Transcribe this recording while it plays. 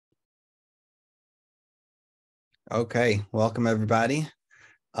Okay, welcome everybody.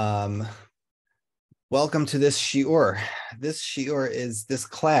 Um, Welcome to this shiur. This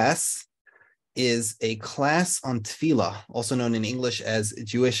class is a class on Tefilah, also known in English as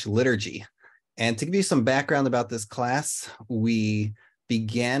Jewish liturgy. And to give you some background about this class, we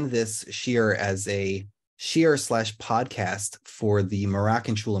began this shiur as a shiur/podcast for the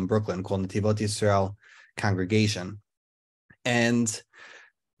Moroccan shul in Brooklyn called the Nativot Yisrael congregation. And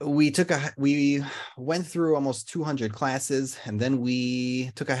we went through almost 200 classes, and then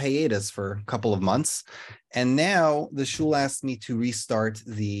we took a hiatus for a couple of months, and now the shul asked me to restart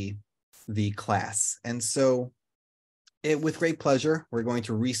the class. And so with great pleasure, we're going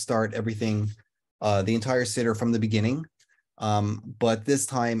to restart everything, the entire siddur from the beginning, but this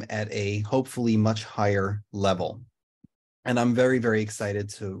time at a hopefully much higher level. And I'm very, very excited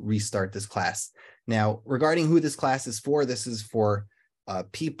to restart this class. Now, regarding who this class is for, this is for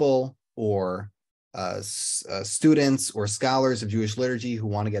people or students or scholars of Jewish liturgy who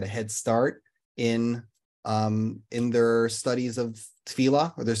want to get a head start in their studies of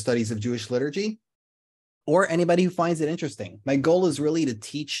Tefilah or their studies of Jewish liturgy, or anybody who finds it interesting. My goal is really to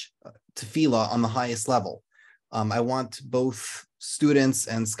teach Tefilah on the highest level. I want both students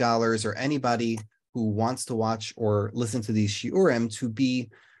and scholars or anybody who wants to watch or listen to these shiurim to be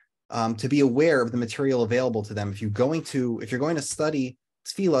aware of the material available to them. If you're going to study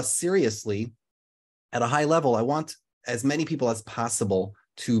Tefilah seriously at a high level, I want as many people as possible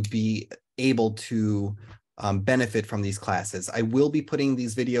to be able to benefit from these classes. I will be putting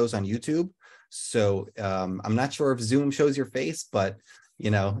these videos on YouTube, so I'm not sure if Zoom shows your face, but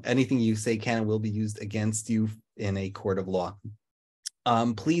anything you say can and will be used against you in a court of law.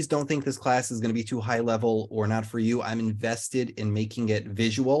 Please don't think this class is going to be too high level or not for you. I'm invested in making it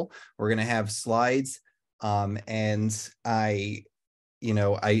visual. We're going to have slides, and I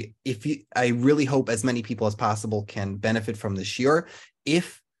really hope as many people as possible can benefit from the shiur.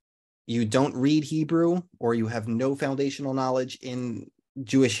 If you don't read Hebrew or you have no foundational knowledge in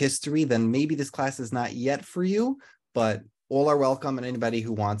Jewish history, then maybe this class is not yet for you, but all are welcome, and anybody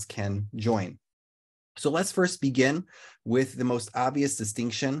who wants can join. So let's first begin with the most obvious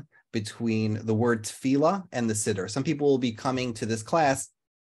distinction between the word Tefilah and the siddur. Some people will be coming to this class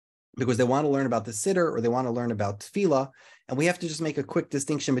because they want to learn about the siddur or they want to learn about Tefilah, and we have to just make a quick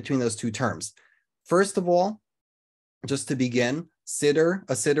distinction between those two terms. First of all, just to begin, a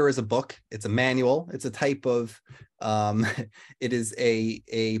siddur is a book. It's a manual. It's a type of, it is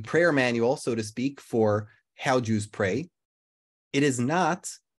a prayer manual, so to speak, for how Jews pray. It is not,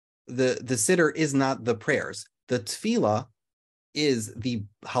 the siddur is not the prayers. The Tefilah is the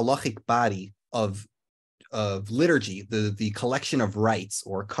halachic body of liturgy, the collection of rites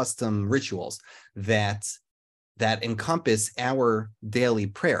or custom rituals that encompass our daily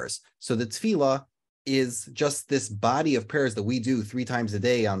prayers. So the Tefilah is just this body of prayers that we do 3 times a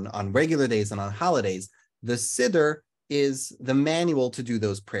day on regular days and on holidays. The siddur is the manual to do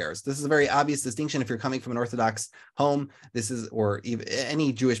those prayers. This is a very obvious distinction. If you're coming from an Orthodox home, or even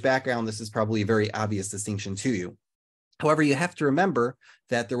any Jewish background, this is probably a very obvious distinction to you. However, you have to remember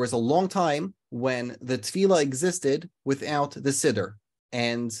that there was a long time when the Tefilah existed without the siddur,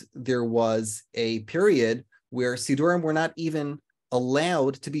 and there was a period where sidurim were not even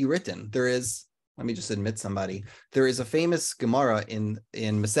allowed to be written. Let me just admit somebody. There is a famous Gemara in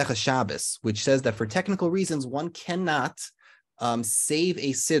Masechah Shabbos, which says that for technical reasons, one cannot save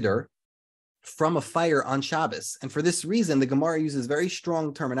a siddur from a fire on Shabbos. And for this reason, the Gemara uses very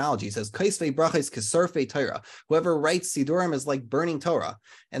strong terminology. It says, Kaisvei brachos kesorfei Torah. Whoever writes sidurim is like burning Torah.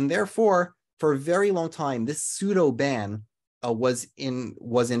 And therefore, for a very long time, this pseudo-ban was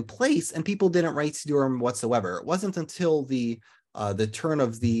in place, and people didn't write sidurim whatsoever. It wasn't until the turn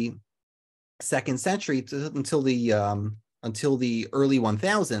of the 2nd century until the early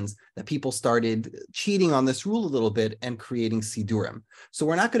 1000s that people started cheating on this rule a little bit and creating sidurim. So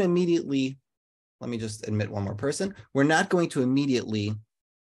we're not going to immediately, let me just admit one more person. We're not going to immediately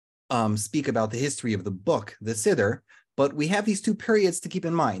speak about the history of the book, the siddur, but we have these 2 periods to keep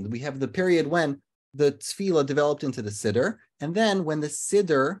in mind. We have the period when the Tefilah developed into the siddur, and then when the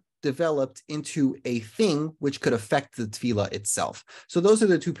siddur developed into a thing which could affect the Tefilah itself. So those are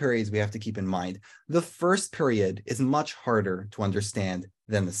the 2 periods we have to keep in mind. The first period is much harder to understand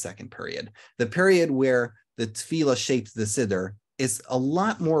than the second period. The period where the Tefilah shaped the siddur is a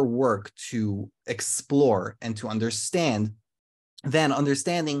lot more work to explore and to understand than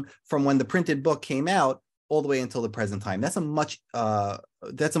understanding from when the printed book came out all the way until the present time. That's a much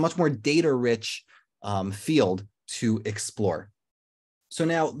more data-rich field to explore. So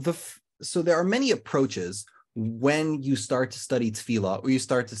now, so there are many approaches when you start to study Tefilah, or you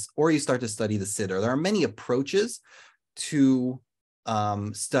start to study the Siddur. There are many approaches to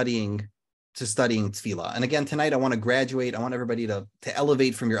studying Tefilah. And again, tonight I want to graduate. I want everybody to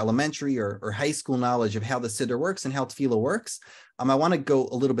elevate from your elementary or high school knowledge of how the Siddur works and how Tefilah works. I want to go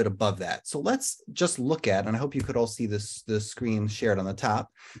a little bit above that. So let's just look at, and I hope you could all see the screen shared on the top.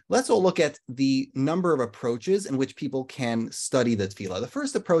 Let's all look at the number of approaches in which people can study the Tefilah. The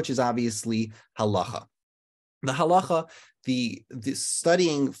first approach is obviously halacha. The halacha, the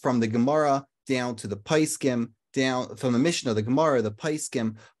studying from the Gemara down to the Paiskim, down from the Mishnah, the Gemara, the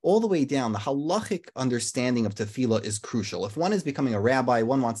Paiskim, all the way down, the halachic understanding of Tefilah is crucial. If one is becoming a rabbi,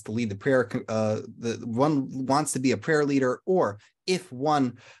 one wants to lead the prayer, one wants to be a prayer leader, or if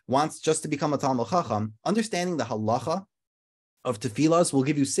one wants just to become a Talmid Chacham, understanding the halacha of tefillahs will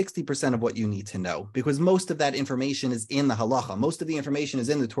give you 60% of what you need to know, because most of that information is in the halacha. Most of the information is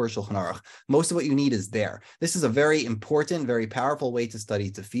in the Torah Shulchan Aruch. Most of what you need is there. This is a very important, very powerful way to study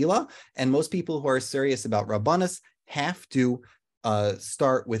tefillah, and most people who are serious about Rabbanis have to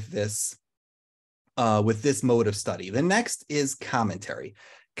start with this mode of study. The next is commentary.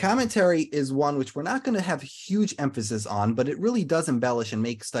 Commentary is one which we're not going to have huge emphasis on, but it really does embellish and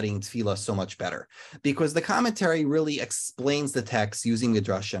make studying Tefilah so much better, because the commentary really explains the text using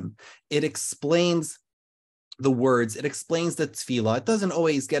Midrashim. It explains the words, it explains the Tefilah. It doesn't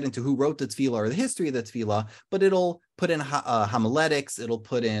always get into who wrote the Tefilah or the history of the Tefilah, but it'll put in homiletics, it'll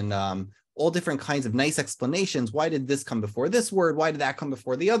put in all different kinds of nice explanations. Why did this come before this word? Why did that come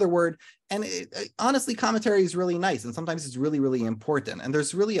before the other word? And honestly, commentary is really nice, and sometimes it's really, really important. And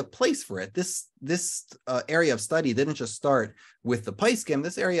there's really a place for it. This area of study didn't just start with the Paiskim.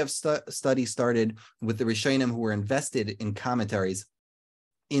 This area of study started with the Rishonim, who were invested in commentaries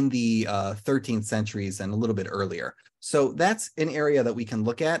in the 13th centuries and a little bit earlier. So that's an area that we can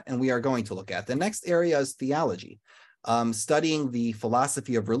look at, and we are going to look at. The next area is theology, studying the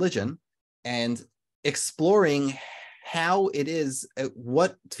philosophy of religion, and exploring how it is,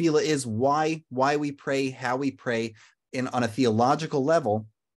 what Tefilah is, why we pray, how we pray on a theological level.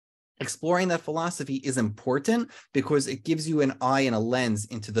 Exploring that philosophy is important because it gives you an eye and a lens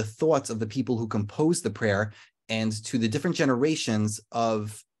into the thoughts of the people who composed the prayer and to the different generations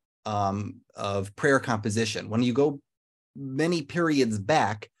of prayer composition. When you go many periods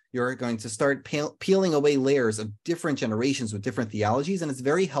back, you're going to start peeling away layers of different generations with different theologies, and it's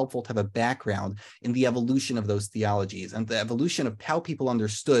very helpful to have a background in the evolution of those theologies and the evolution of how people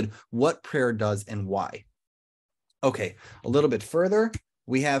understood what prayer does and why. Okay, a little bit further,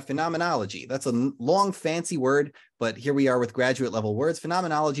 we have phenomenology. That's a long, fancy word, but here we are with graduate level words.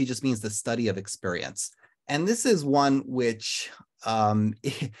 Phenomenology just means the study of experience. And this is one which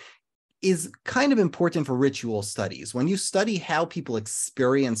is kind of important for ritual studies. When you study how people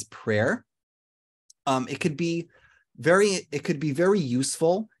experience prayer, it could be very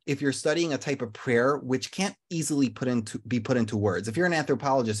useful if you're studying a type of prayer which can't easily be put into words. If you're an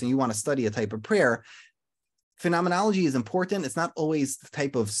anthropologist and you want to study a type of prayer, phenomenology is important. It's not always the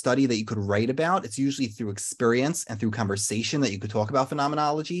type of study that you could write about. It's usually through experience and through conversation that you could talk about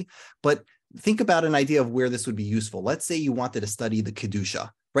phenomenology. But think about an idea of where this would be useful. Let's say you wanted to study the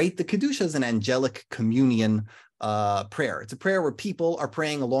Kedusha, right? The Kedusha is an angelic communion prayer. It's a prayer where people are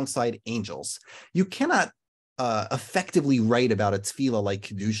praying alongside angels. You cannot effectively write about a tefillah like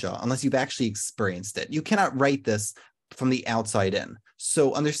Kedusha unless you've actually experienced it. You cannot write this from the outside in.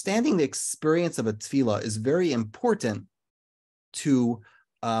 So understanding the experience of a tefillah is very important to,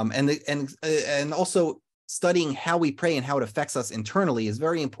 and also studying how we pray and how it affects us internally is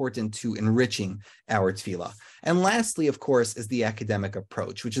very important to enriching our tefillah. And lastly, of course, is the academic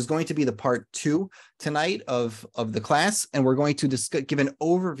approach, which is going to be the part 2 tonight of the class. And we're going to give an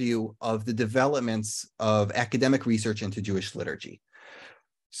overview of the developments of academic research into Jewish liturgy.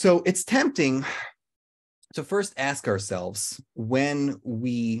 So it's tempting to first ask ourselves when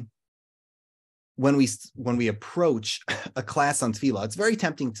we approach a class on tefillah, it's very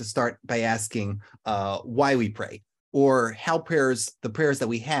tempting to start by asking why we pray or how the prayers that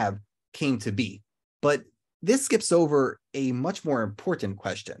we have came to be. But this skips over a much more important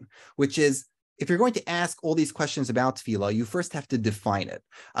question, which is, if you're going to ask all these questions about tefillah, you first have to define it.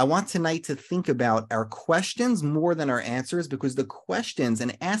 I want tonight to think about our questions more than our answers, because the questions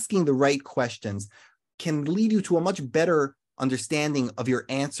and asking the right questions can lead you to a much better understanding of your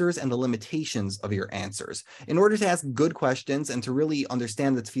answers and the limitations of your answers. In order to ask good questions and to really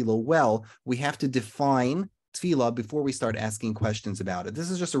understand the tefillah well, we have to define tefillah before we start asking questions about it. This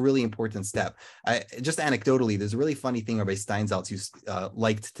is just a really important step. Just anecdotally, there's a really funny thing Rabbi Steinsaltz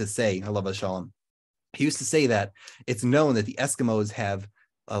liked to say, Alav Shalom. He used to say that it's known that the Eskimos have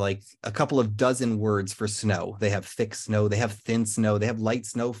like a couple of dozen words for snow. They have thick snow, they have thin snow, they have light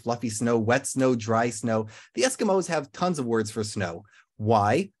snow, fluffy snow, wet snow, dry snow. The Eskimos have tons of words for snow.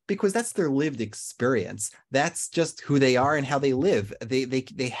 Why? Because that's their lived experience. That's just who they are and how they live.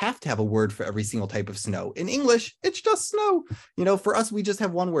 They have to have a word for every single type of snow. In English, it's just snow. For us, we just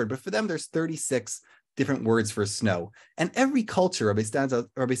have one word, but for them, there's 36 different words for snow. And every culture, Rabbi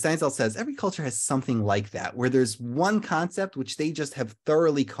Steinsaltz says, every culture has something like that, where there's one concept which they just have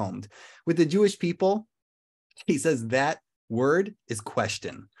thoroughly combed. With the Jewish people, he says that word is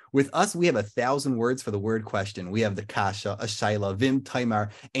question. With us, we have 1,000 words for the word question. We have the kasha, a shaila, vim,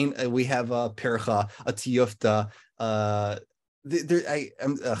 taimar, we have a percha, a tiyufta, hakira,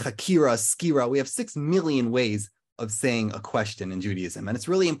 skira. We have 6 million ways of saying a question in Judaism. And it's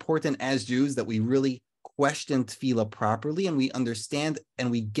really important as Jews that we really question Tefilah properly, and we understand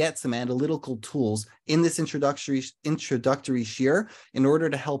and we get some analytical tools in this introductory shiur in order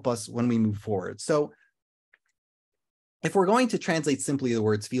to help us when we move forward. So if we're going to translate simply the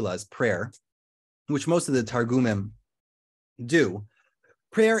word Tefilah as prayer, which most of the Targumim do,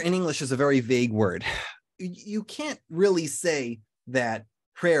 prayer in English is a very vague word. You can't really say that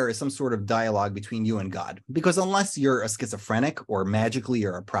prayer is some sort of dialogue between you and God, because unless you're a schizophrenic or magically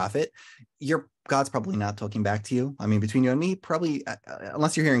you're a prophet, God's probably not talking back to you. I mean, between you and me, probably,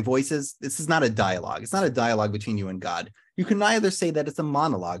 unless you're hearing voices, this is not a dialogue. It's not a dialogue between you and God. You can neither say that it's a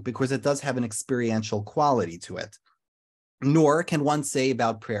monologue, because it does have an experiential quality to it. Nor can one say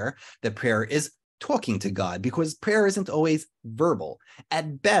about prayer that prayer is talking to God, because prayer isn't always verbal.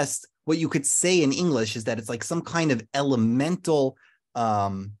 At best, what you could say in English is that it's like some kind of elemental,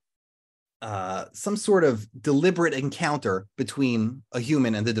 some sort of deliberate encounter between a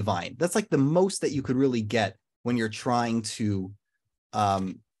human and the divine. That's like the most that you could really get when you're trying to,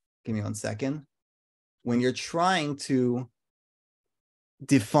 give me one second, when you're trying to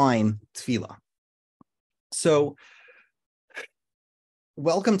define Tefilah. So,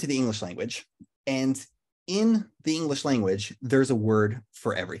 welcome to the English language. And in the English language, there's a word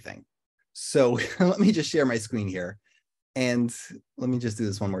for everything. So let me just share my screen here. And let me just do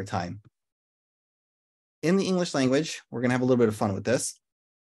this one more time. In the English language, we're going to have a little bit of fun with this.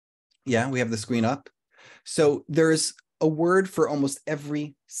 Yeah, we have the screen up. So there's a word for almost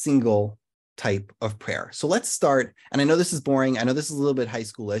every single type of prayer. So let's start, and I know this is boring, I know this is a little bit high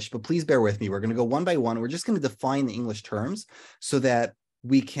schoolish, but please bear with me. We're going to go one by one. We're just going to define the English terms so that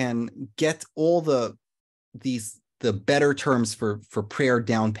we can get all the better terms for prayer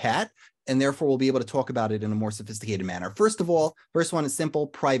down pat, and therefore we'll be able to talk about it in a more sophisticated manner. First of all, first one is simple,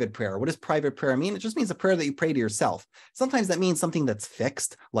 private prayer. What does private prayer mean? It just means a prayer that you pray to yourself. Sometimes that means something that's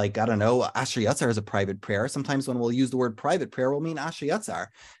fixed, like, I don't know, Asher Yatzar is a private prayer. Sometimes when we'll use the word private prayer, we'll mean Asher Yatzar.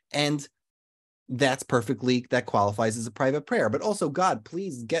 And that qualifies as a private prayer. But also, God,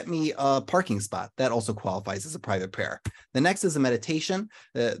 please get me a parking spot. That also qualifies as a private prayer. The next is a meditation.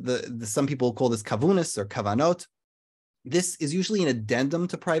 Some people call this kavunis or kavanot. This is usually an addendum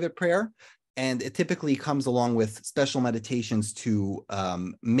to private prayer, and it typically comes along with special meditations to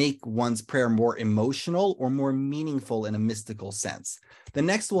make one's prayer more emotional or more meaningful in a mystical sense. The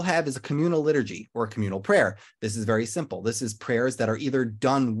next we'll have is a communal liturgy or a communal prayer. This is very simple. This is prayers that are either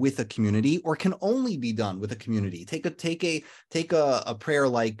done with a community or can only be done with a community. Take a prayer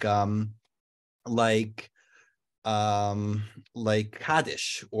like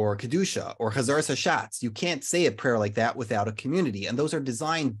Kaddish or Kedusha or Chazar Hashatz. You can't say a prayer like that without a community. And those are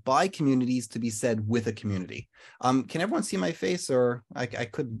designed by communities to be said with a community. Can everyone see my face? Or I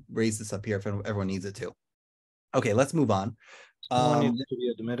could raise this up here if everyone needs it to. Okay, let's move on. Someone needs to be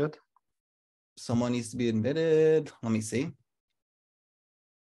admitted. Someone needs to be admitted. Let me see.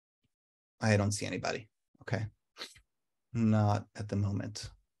 I don't see anybody. Okay. Not at the moment.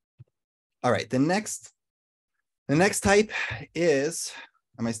 All right, the next type is,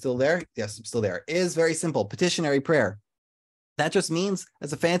 am I still there? Yes, I'm still there, is very simple, petitionary prayer. That just means,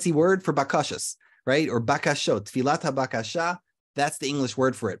 as a fancy word for bakashas, right? Or bakashot, tfilat ha-bakasha, that's the English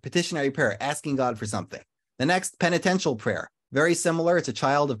word for it. Petitionary prayer, asking God for something. The next, penitential prayer, very similar. It's a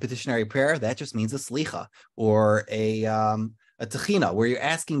child of petitionary prayer. That just means a slicha or a techina, where you're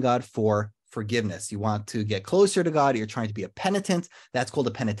asking God for forgiveness. You want to get closer to God. You're trying to be a penitent. That's called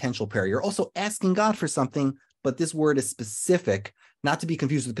a penitential prayer. You're also asking God for something, but this word is specific, not to be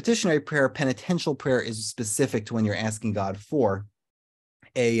confused with petitionary prayer. Penitential prayer is specific to when you're asking God for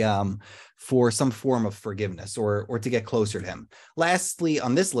for some form of forgiveness or to get closer to him. Lastly,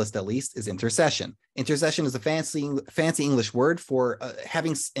 on this list at least, is intercession. Intercession is a fancy English word for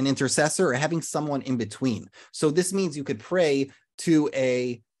having an intercessor or having someone in between. So this means you could pray to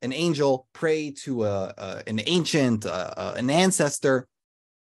an angel, pray to an ancient, an ancestor,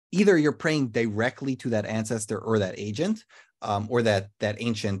 either you're praying directly to that ancestor or that agent, or that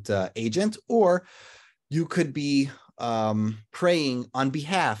ancient agent, or you could be praying on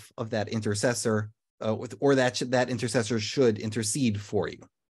behalf of that intercessor, or that intercessor should intercede for you.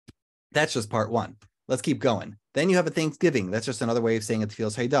 That's just part one. Let's keep going. Then you have a thanksgiving. That's just another way of saying a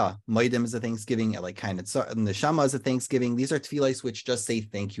tefillas haydah. Maidim is a thanksgiving, like kind of neshama is a thanksgiving. These are tefillahs which just say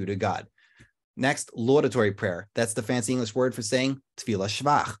thank you to God. Next, laudatory prayer. That's the fancy English word for saying tefilah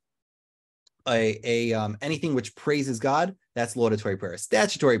shvach. Anything which praises God, that's laudatory prayer.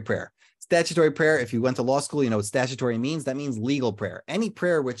 Statutory prayer. Statutory prayer, if you went to law school, you know what statutory means. That means legal prayer. Any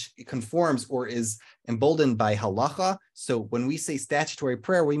prayer which conforms or is emboldened by halacha. So when we say statutory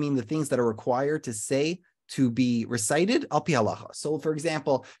prayer, we mean the things that are required to say, to be recited, al pi halacha. So for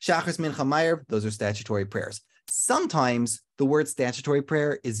example, shachris mincha ma'ariv, those are statutory prayers. Sometimes the word statutory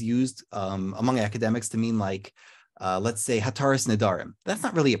prayer is used among academics to mean like, let's say hataras nedarim. That's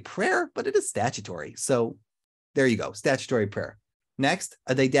not really a prayer, but it is statutory. So there you go, statutory prayer. Next,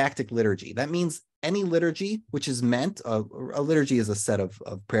 a didactic liturgy. That means any liturgy which is meant, a liturgy is a set of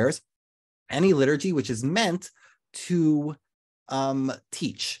prayers, any liturgy which is meant to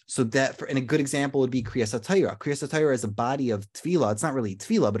teach. So that, and a good example would be Kriyas HaTorah. Kriyas HaTorah is a body of Tefilah. It's not really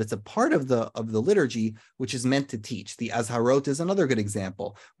Tefilah, but it's a part of the liturgy which is meant to teach. The Azharot is another good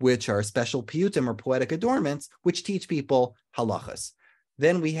example, which are special piyutim or poetic adornments which teach people halachas.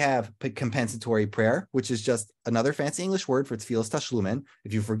 Then we have compensatory prayer, which is just another fancy English word for tefillas tashlumin.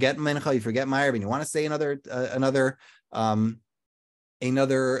 If you forget mincha, you forget ma'ariv, and you want to say another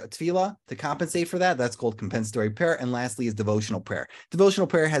tefillah to compensate for that, that's called compensatory prayer. And lastly is devotional prayer. Devotional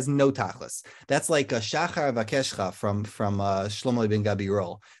prayer has no tachlis. That's like a shachar vakeshcha from Shlomo ben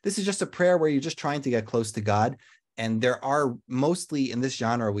Gabirol. This is just a prayer where you're just trying to get close to God. And there are mostly in this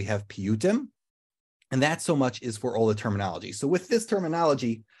genre, we have piyutim. And that so much is for all the terminology. So with this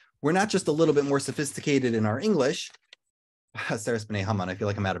terminology, we're not just a little bit more sophisticated in our English. I feel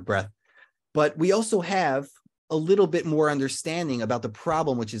like I'm out of breath. But we also have a little bit more understanding about the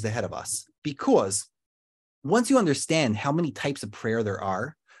problem which is ahead of us. Because once you understand how many types of prayer there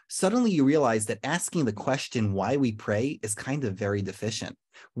are, suddenly you realize that asking the question why we pray is kind of very deficient.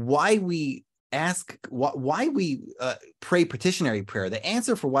 Why we pray petitionary prayer, the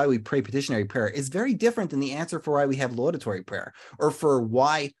answer for why we pray petitionary prayer is very different than the answer for why we have laudatory prayer, or for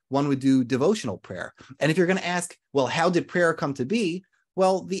why one would do devotional prayer. And if you're going to ask, well, how did prayer come to be?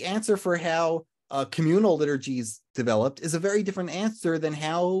 Well, the answer for how communal liturgies developed is a very different answer than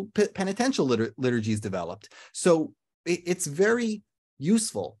how penitential liturgies developed. So it's very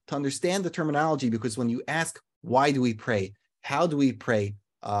useful to understand the terminology, because when you ask, why do we pray? How do we pray?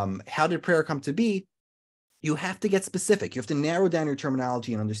 How did prayer come to be? You have to get specific. You have to narrow down your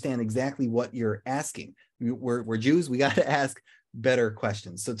terminology and understand exactly what you're asking. We're Jews. We got to ask better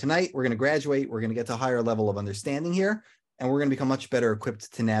questions. So tonight we're going to graduate. We're going to get to a higher level of understanding here, and we're going to become much better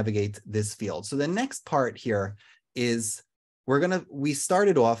equipped to navigate this field. So the next part here is we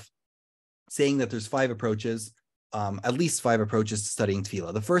started off saying that there's five approaches, at least five approaches to studying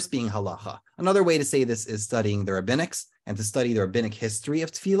Tefilah. The first being halacha. Another way to say this is studying the rabbinics and to study the rabbinic history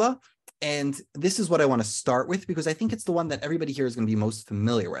of Tefilah. And this is what I want to start with, because I think it's the one that everybody here is going to be most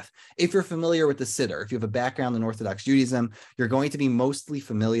familiar with. If you're familiar with the Siddur, if you have a background in Orthodox Judaism, you're going to be mostly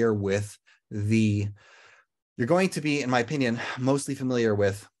familiar with in my opinion, mostly familiar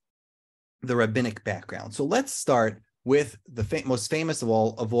with the rabbinic background. So let's start with the most famous of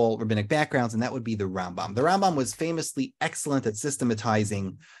all rabbinic backgrounds, and that would be the Rambam. The Rambam was famously excellent at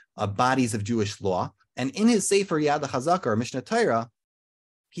systematizing bodies of Jewish law. And in his Sefer Yad HaChazaka, or Mishnah Torah,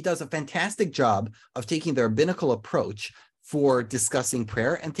 he does a fantastic job of taking the rabbinical approach for discussing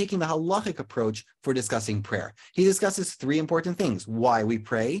prayer and taking the halachic approach for discussing prayer. He discusses three important things: why we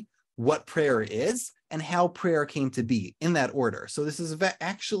pray, what prayer is, and how prayer came to be, in that order. So this is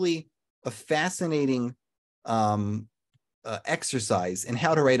actually a fascinating exercise in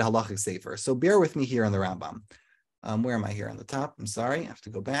how to write a halachic sefer. So bear with me here on the Rambam. Where am I here on the top? I'm sorry, I have to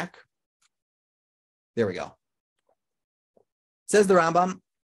go back. There we go. Says the Rambam.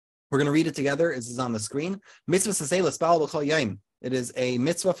 We're going to read it together. This is on the screen. Mitzvah saseh l'spal b'chol yom. It is a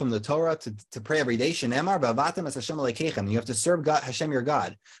mitzvah from the Torah to pray every day. Shenemar b'avatem es Hashem alekeichem. You have to serve God, Hashem your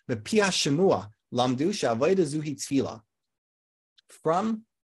God. B'piyah shemua lamdu she'avodah zuhi tefillah.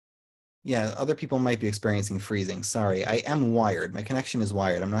 Other people might be experiencing freezing. Sorry, I am wired. My connection is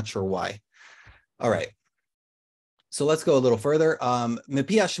wired. I'm not sure why. All right. So let's go a little further.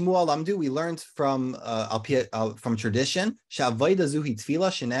 Mepia Shmuel Lamdu, we learned from tradition. How do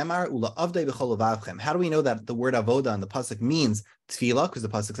we know that the word avoda in the pasuk means tefillah? Because the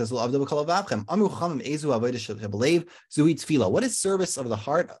pasuk says what is service of the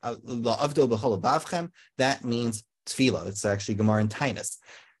heart? That means tefillah. It's actually Gemara in Tainus.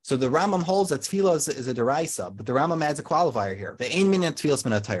 So the Rambam holds that tefillah is a deraisa, but the Rambam adds a qualifier here. The ein minyan tefillas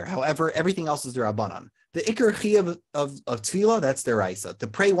min atayr. However, everything else is derabanan. The ikar chiyuv of tefillah, that's deraisa. To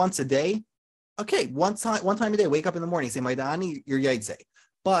pray once a day, okay, one time a day. Wake up in the morning, say Maidani, your yaitse.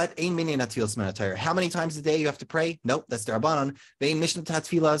 But ein minyan tefillas min atayr. How many times a day you have to pray? Nope, that's derabanan. Vein mishnah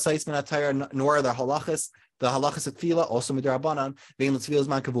tefillah sais min atayr, nor the halachas. The halachas of tefillah also midrabanan. Vein l'tefillah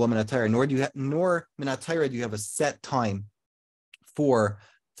man kavua min atayr. Nor min atayr do you have a set time for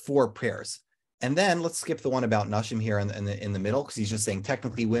prayers. And then let's skip the one about Nashim here in the middle, because he's just saying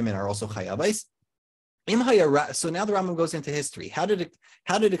technically women are also chayavais. So now the Rambam goes into history. How did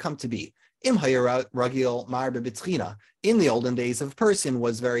it come to be? In the olden days, if a person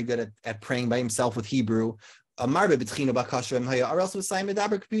was very good at praying by himself with Hebrew, it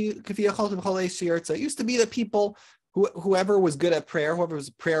used to be that people, whoever was good at prayer, whoever was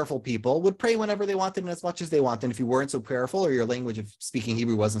prayerful people, would pray whenever they wanted and as much as they wanted. And if you weren't so prayerful or your language of speaking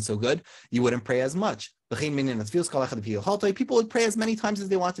Hebrew wasn't so good, you wouldn't pray as much. People would pray as many times as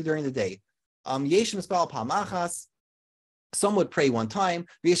they wanted during the day. Some would pray one time.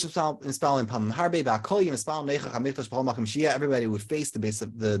 Everybody would face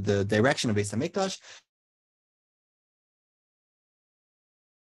the direction of Beis HaMikdash.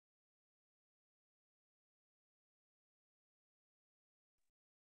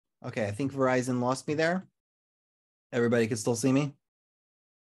 Okay, I think Verizon lost me there. Everybody can still see me?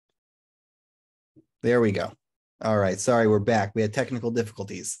 There we go. All right, sorry, we're back. We had technical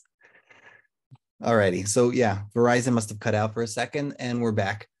difficulties. All righty, so yeah, Verizon must have cut out for a second, and we're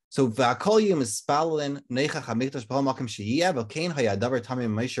back. So v'akolyim is spalin neichach hamikdash b'hol makom sheyeh v'kein hayadavar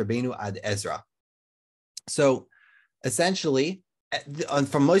tamim Moshe Rabbeinu ad Ezra. So essentially,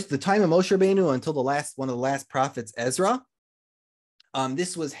 from the time of Moshe Rabbeinu until one of the last prophets, Ezra,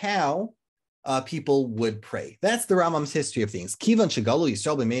 this was how people would pray. That's the Rambam's history of things. Kivan shegalu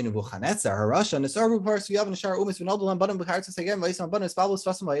Yisrael b'meinu v'chanetzar harasha nesaru b'paras v'yav neshar umis v'nodol banim b'charetz segem v'yisam banim spavus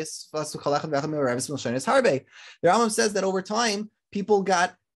vasum vasu chalachat v'acham v'ravis v'shenes harbe. The Rambam says that over time people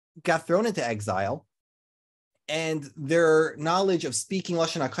got thrown into exile, and their knowledge of speaking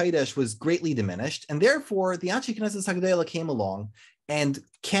Lashon HaKodesh was greatly diminished, and therefore the Anshe Knesset Hagdolah came along and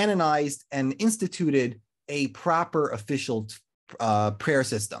canonized and instituted a proper official prayer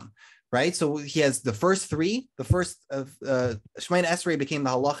system, right? So he has the first three. The first of Shemoneh Esrei became the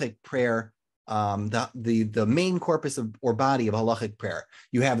halachic prayer, the main corpus or body of halachic prayer.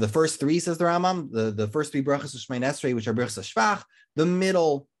 You have the first three, says the Rambam, the first three brachas of Shemoneh Esrei, which are brachas Shvach, the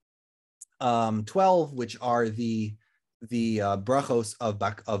middle 12, which are the brachos of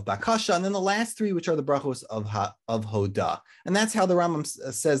Bakasha, and then the last three, which are the brachos of Hoda. And that's how the Rambam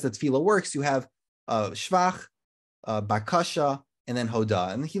says that Tefilah works. You have Shvach, Bakasha, and then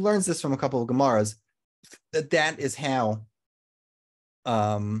Hoda. And he learns this from a couple of Gemaras, that is how,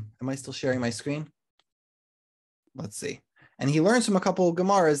 am I still sharing my screen? Let's see. And he learns from a couple of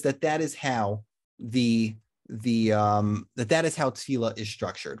Gemaras that is how that is how Tefilah is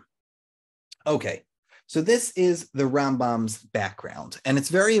structured. Okay, so this is the Rambam's background, and it's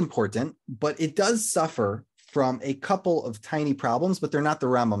very important, but it does suffer from a couple of tiny problems, but they're not the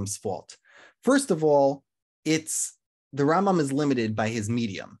Rambam's fault. First of all, the Rambam is limited by his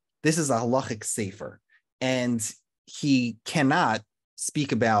medium. This is a halachic sefer, and he cannot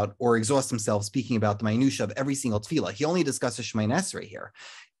speak about or exhaust himself speaking about the minutia of every single tefillah. He only discusses Shemoneh Esrei here.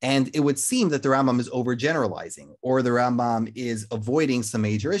 And it would seem that the Rambam is overgeneralizing, or the Rambam is avoiding some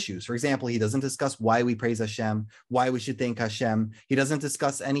major issues. For example, he doesn't discuss why we praise Hashem, why we should thank Hashem. He doesn't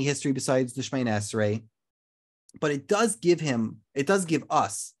discuss any history besides the Shemoneh Esrei. But it does give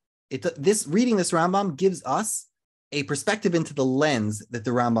us, reading this Rambam gives us a perspective into the lens that the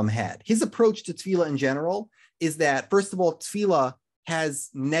Rambam had. His approach to Tefilah in general is that, first of all, Tefilah has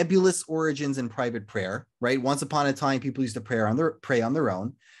nebulous origins in private prayer, right? Once upon a time, people used to pray on their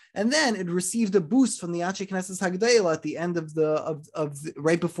own. And then it received a boost from the Anshe Knesset Hagdolah at the end of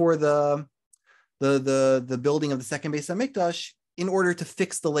right before the building of the second Beis HaMikdash, in order to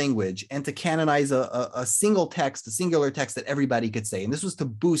fix the language and to canonize a single text, a singular text that everybody could say. And this was to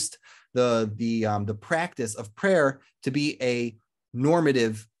boost the practice of prayer to be a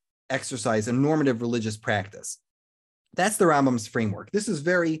normative exercise, a normative religious practice. That's the Rambam's framework. This is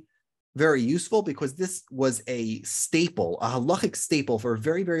very very useful because this was a staple, a halachic staple for a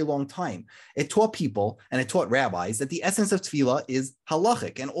very, very long time. It taught people and it taught rabbis that the essence of tefillah is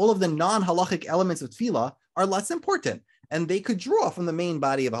halachic, and all of the non-halachic elements of tefillah are less important. And they could draw from the main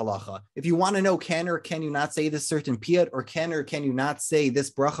body of halacha. If you want to know, can or can you not say this certain piyut, or can you not say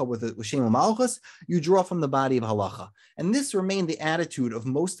this bracha with Shem Malchus, you draw from the body of halacha. And this remained the attitude of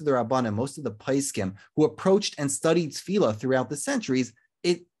most of the Rabbanim, most of the Paiskim, who approached and studied tefillah throughout the centuries.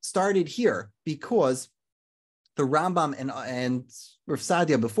 It started here because the Rambam and Rav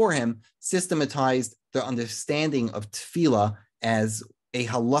Sadia before him systematized the understanding of tefillah as a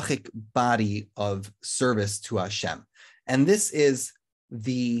halachic body of service to Hashem. And this is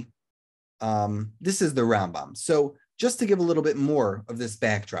the Rambam. So just to give a little bit more of this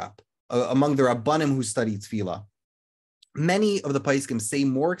backdrop, among the Rabbanim who studied tefillah, many of the Paiskim say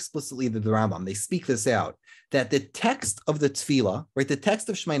more explicitly than the Rambam. They speak this out, that the text of the tefillah, right, the text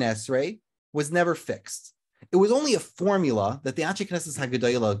of Shemoneh Esrei was never fixed. It was only a formula that the Anshe Knesset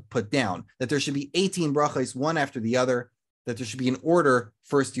HaGedolah put down, that there should be 18 brachos, one after the other, that there should be an order.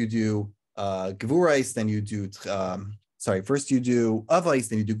 First you do Gevurais, then you do first you do Avais,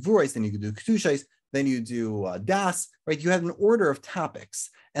 then you do Gvurais, then you do Ketushais, then you do Das, right? You had an order of topics.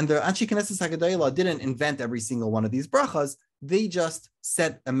 And the Anshe Knesset HaGedolah didn't invent every single one of these brachas. They just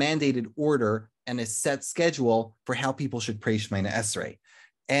set a mandated order and a set schedule for how people should pray Shemoneh Esrei.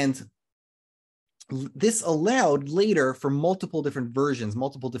 And this allowed later for multiple different versions,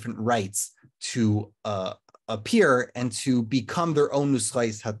 multiple different rites to appear and to become their own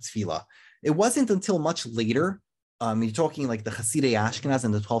Nuschais HaTefillah. It wasn't until much later, you're talking like the Hasidei Ashkenaz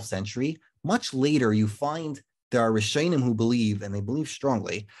in the 12th century, much later you find there are Rishonim who believe, and they believe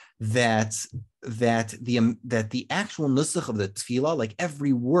strongly, that the actual nusach of the tefillah, like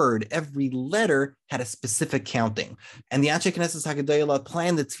every word, every letter, had a specific counting. And the Anshe Knesset HaGedolah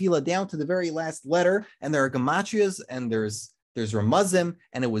planned the tefillah down to the very last letter, and there are gematrias, and there's Ramazim,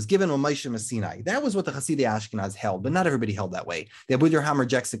 and it was given on Moshe Sinai. That was what the Hasidei Ashkenaz held, but not everybody held that way. The Abu Dirham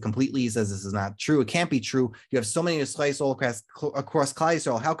rejects it completely. He says this is not true. It can't be true. You have so many Nuschais all across Klal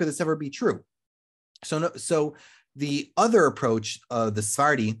Yisrael. How could this ever be true? So the other approach, the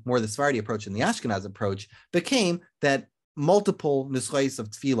Sephardi approach and the Ashkenaz approach, became that multiple Nuschais of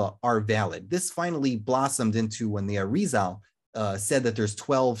Tefillah are valid. This finally blossomed into when the Arizal said that there's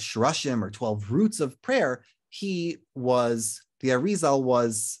 12 shirashim or 12 roots of prayer. The Arizal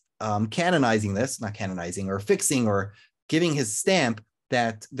was canonizing this, not canonizing, or fixing or giving his stamp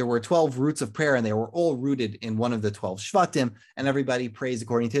that there were 12 roots of prayer and they were all rooted in one of the 12 shvatim, and everybody prays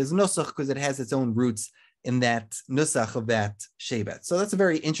according to his nusach because it has its own roots in that nusach of that shevet. So that's a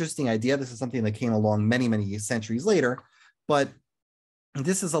very interesting idea. This is something that came along many, many centuries later, but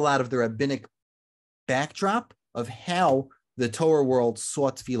this is a lot of the rabbinic backdrop of how the Torah world saw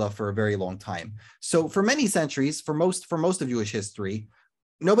tefillah for a very long time. So for many centuries, for most of Jewish history,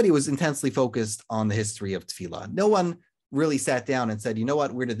 nobody was intensely focused on the history of tefillah. No one really sat down and said, you know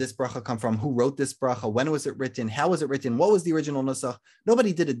what, where did this bracha come from? Who wrote this bracha? When was it written? How was it written? What was the original nusach?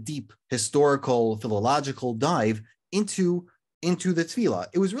 Nobody did a deep historical, philological dive into the tefillah.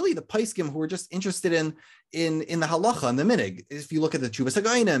 It was really the Paiskim who were just interested in the halacha and the minig. If you look at the Tshuvas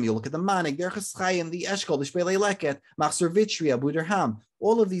HaGoinim, you look at the Manik, Derech Chaim, the Eshkol, the Shpei Leket, Machzor Vitri, Abu Dirham,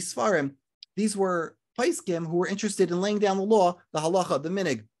 all of these Sfarim, these were Paiskim who were interested in laying down the law, the halacha, the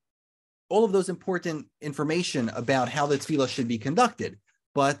minig, all of those important information about how the tefillah should be conducted,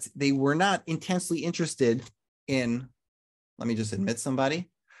 but they were not intensely interested in, let me just admit somebody,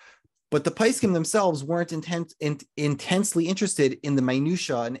 but the Paiskim themselves weren't intensely interested in the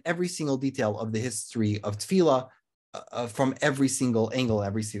minutia and every single detail of the history of tefillah from every single angle,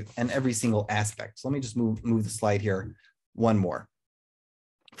 every single aspect. So let me just move the slide here one more.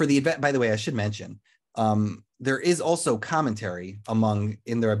 For the event, by the way, I should mention, there is also commentary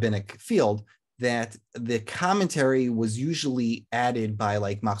in the rabbinic field that the commentary was usually added by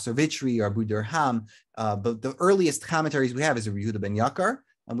like Machzor Vitri or Abu Dirham, but the earliest commentaries we have is Yehuda ben Yakar,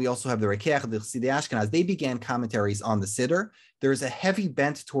 and we also have the Rekeach, the Chasidei Ashkenaz. They began commentaries on the Siddur. There's a heavy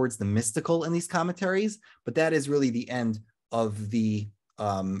bent towards the mystical in these commentaries, but that is really the end of the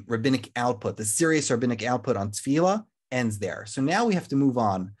rabbinic output. The serious rabbinic output on tefillah ends there. So now we have to move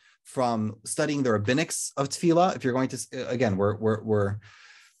on from studying the rabbinics of tefillah. If you're going to, again, we're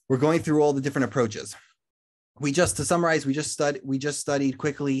going through all the different approaches. To summarize, we just studied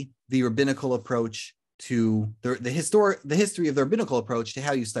quickly the rabbinical approach to the history of the rabbinical approach to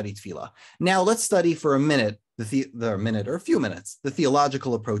how you study tefillah. Now let's study for a minute, a few minutes, the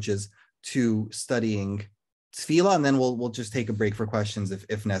theological approaches to studying tefillah, and then we'll just take a break for questions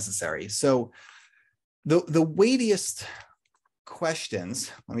if necessary. So the weightiest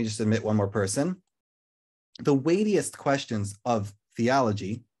questions, let me just admit one more person, the weightiest questions of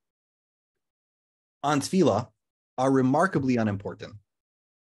theology on Tefilah are remarkably unimportant.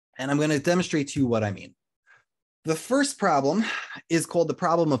 And I'm going to demonstrate to you what I mean. The first problem is called the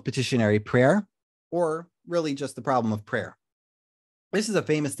problem of petitionary prayer, or really just the problem of prayer. This is a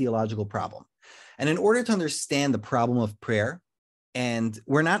famous theological problem. And in order to understand the problem of prayer, and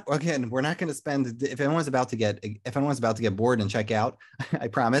we're not going to spend, if anyone's about to get bored and check out, I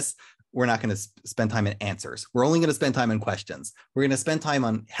promise, we're not going to spend time in answers. We're only going to spend time in questions. We're going to spend time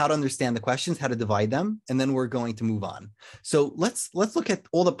on how to understand the questions, how to divide them, and then we're going to move on. So let's look at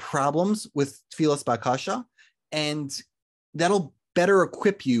all the problems with Tefilas Bakasha, and that'll better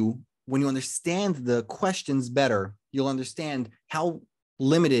equip you when you understand the questions better. You'll understand how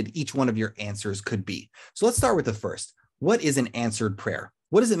limited each one of your answers could be. So let's start with the first. What is an answered prayer?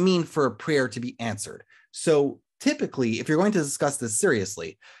 What does it mean for a prayer to be answered? So typically, if you're going to discuss this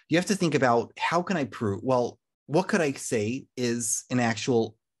seriously, you have to think about, how can I prove? Well, what could I say is an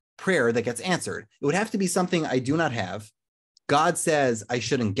actual prayer that gets answered? It would have to be something I do not have. God says I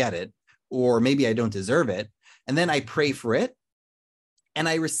shouldn't get it, or maybe I don't deserve it. And then I pray for it and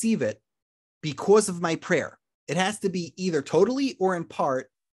I receive it because of my prayer. It has to be either totally or in part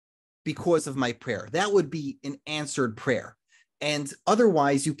because of my prayer. That would be an answered prayer. And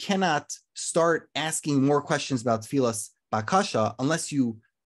otherwise, you cannot start asking more questions about Tefilas Bakasha unless you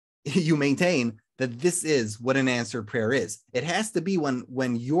maintain that this is what an answered prayer is. It has to be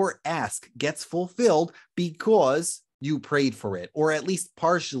when your ask gets fulfilled because you prayed for it, or at least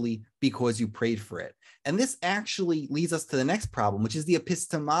partially because you prayed for it. And this actually leads us to the next problem, which is the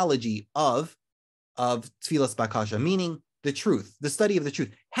epistemology of Tefilas Bakasha, meaning the truth, the study of the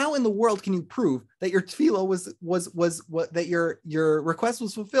truth. How in the world can you prove that your tefillah was that your request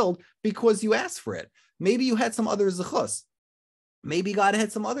was fulfilled because you asked for it? Maybe you had some other zechus. Maybe God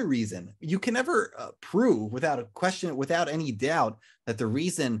had some other reason. You can never prove without a question, without any doubt, that the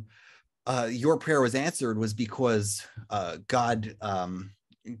reason your prayer was answered was because God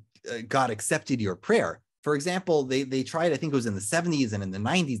accepted your prayer. For example, they tried, I think it was in the 70s and in the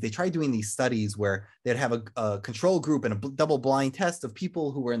 90s, they tried doing these studies where they'd have a control group and a double blind test of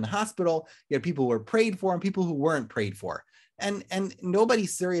people who were in the hospital. You had people who were prayed for and people who weren't prayed for. And nobody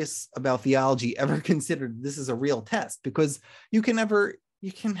serious about theology ever considered this as a real test, because you can never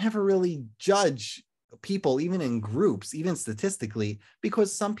really judge people, even in groups, even statistically,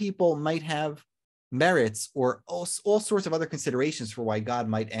 because some people might have merits or all sorts of other considerations for why God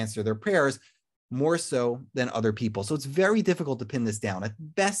might answer their prayers more so than other people. So it's very difficult to pin this down. At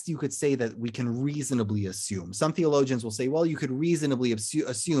best, you could say that we can reasonably assume. Some theologians will say, well, you could reasonably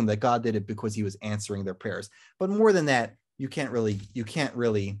assume that God did it because he was answering their prayers. But more than that, you can't really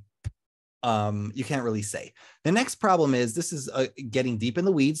say. The next problem is, this is getting deep in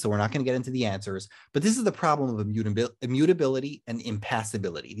the weeds, so we're not going to get into the answers, but this is the problem of immutability and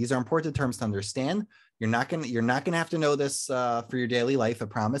impassibility. These are important terms to understand. You're not going to have to know this for your daily life, I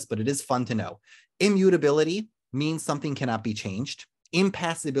promise, but it is fun to know. Immutability means something cannot be changed.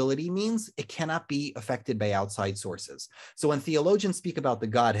 Impassibility means it cannot be affected by outside sources. So when theologians speak about the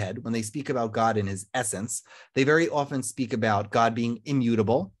Godhead, when they speak about God in his essence, they very often speak about God being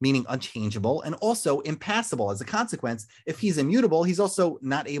immutable, meaning unchangeable, and also impassible. As a consequence, if he's immutable, he's also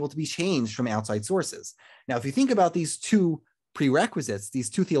not able to be changed from outside sources. Now, if you think about these two prerequisites, these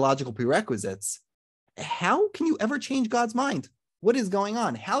two theological prerequisites, how can you ever change God's mind? What is going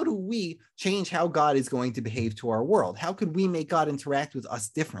on? How do we change how God is going to behave to our world? How could we make God interact with us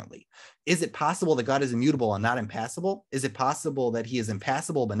differently? Is it possible that God is immutable and not impassible? Is it possible that he is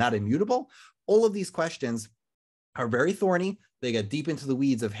impassible but not immutable? All of these questions are very thorny. They get deep into the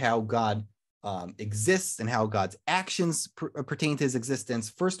weeds of how God exists and how God's actions pertain to his existence,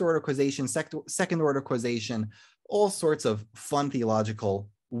 first order causation, second order causation, all sorts of fun theological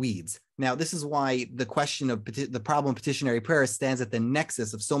weeds. Now, this is why the question of the problem of petitionary prayer stands at the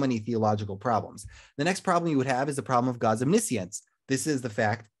nexus of so many theological problems. The next problem you would have is the problem of God's omniscience. This is the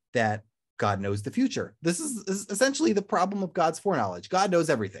fact that God knows the future. This is essentially the problem of God's foreknowledge. God knows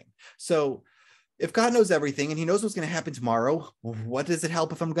everything. So if God knows everything and he knows what's going to happen tomorrow, what does it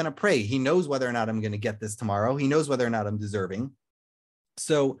help if I'm going to pray? He knows whether or not I'm going to get this tomorrow. He knows whether or not I'm deserving.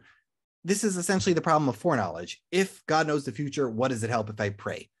 So this is essentially the problem of foreknowledge. If God knows the future, what does it help if I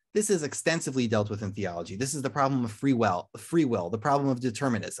pray? This is extensively dealt with in theology. This is the problem of free will, the problem of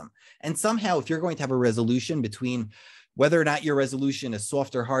determinism. And somehow, if you're going to have a resolution between whether or not your resolution is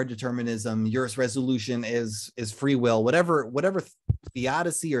soft or hard determinism, your resolution is free will, whatever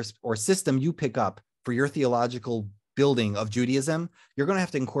theodicy or system you pick up for your theological building of Judaism, you're going to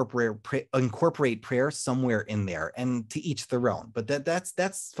have to incorporate prayer somewhere in there, and to each their own. But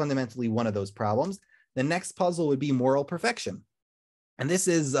that's fundamentally one of those problems. The next puzzle would be moral perfection. And this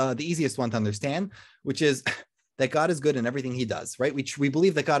is the easiest one to understand, which is that God is good in everything he does, right? We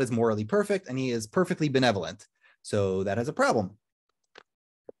believe that God is morally perfect and he is perfectly benevolent. So that has a problem.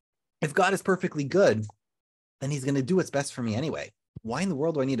 If God is perfectly good, then he's going to do what's best for me anyway. Why in the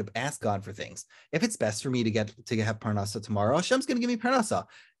world do I need to ask God for things? If it's best for me to have parnasa tomorrow, Hashem's going to give me parnasa.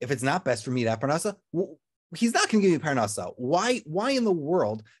 If it's not best for me to have parnasa, he's not going to give me parnasa. Why in the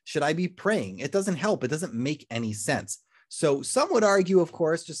world should I be praying? It doesn't help. It doesn't make any sense. So some would argue, of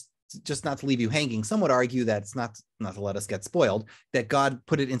course, just not to leave you hanging, some would argue that it's not to let us get spoiled, that God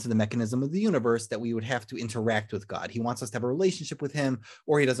put it into the mechanism of the universe that we would have to interact with God. He wants us to have a relationship with him,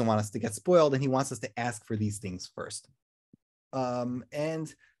 or he doesn't want us to get spoiled, and he wants us to ask for these things first.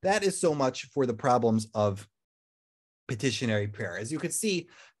 And that is so much for the problems of petitionary prayer. As you could see,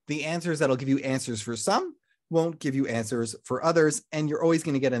 the answers that'll give you answers for some won't give you answers for others, and you're always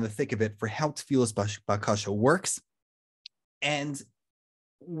going to get in the thick of it for how Tefilas Bakasha works. And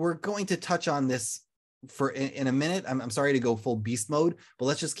we're going to touch on this in a minute. I'm sorry to go full beast mode, but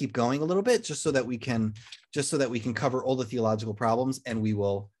let's just keep going a little bit, just so that we can cover all the theological problems, and we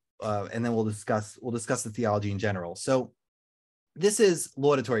will and then we'll discuss the theology in general. So this is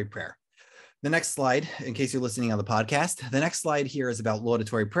laudatory prayer. The next slide, in case you're listening on the podcast, the next slide here is about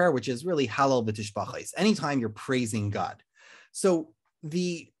laudatory prayer, which is really halal v'tishbachos, anytime you're praising God. So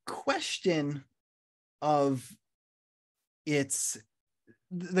the question of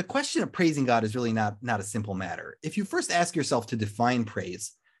praising God is really not a simple matter. If you first ask yourself to define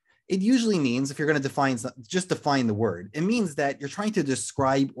praise, it usually means, if you're going to define the word, it means that you're trying to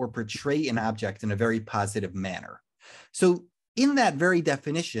describe or portray an object in a very positive manner. So in that very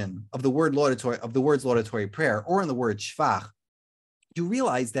definition of the words laudatory prayer, or in the word shvach, you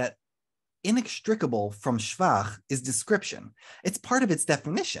realize that inextricable from shvach is description. It's part of its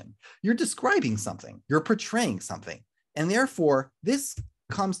definition. You're describing something, you're portraying something. And therefore, this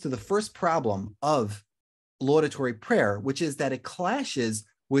comes to the first problem of laudatory prayer, which is that it clashes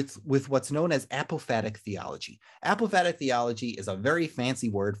with what's known as apophatic theology. Apophatic theology is a very fancy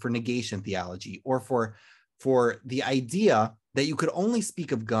word for negation theology, or for the idea that you could only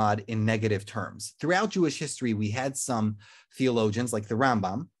speak of God in negative terms. Throughout Jewish history, we had some theologians like the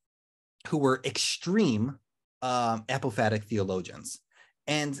Rambam who were extreme apophatic theologians.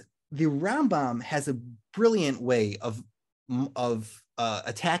 And the Rambam has a brilliant way of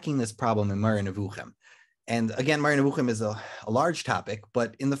attacking this problem in Moreh Nevuchim. And again, Moreh Nevuchim is a large topic,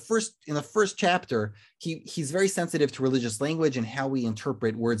 but in the first chapter, he's very sensitive to religious language and how we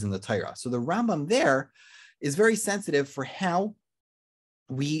interpret words in the Torah. So the Rambam there is very sensitive for how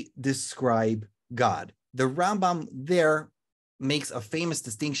we describe God. The Rambam there makes a famous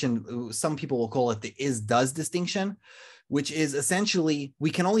distinction. Some people will call it the is-does distinction, which is essentially, we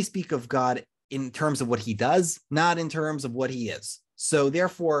can only speak of God in terms of what he does, not in terms of what he is. So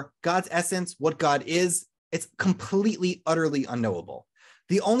therefore, God's essence, what God is, it's completely, utterly unknowable.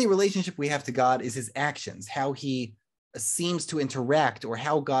 The only relationship we have to God is his actions, how he seems to interact, or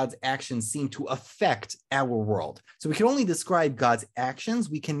how God's actions seem to affect our world. So we can only describe God's actions.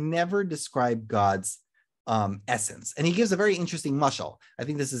 We can never describe God's essence. And he gives a very interesting mashal. I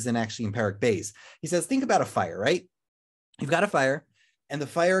think this is in Perek Beis. He says, think about a fire, right? You've got a fire, and the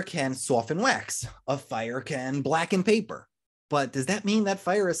fire can soften wax. A fire can blacken paper. But does that mean that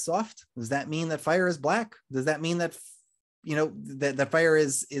fire is soft? Does that mean that fire is black? Does that mean that, that fire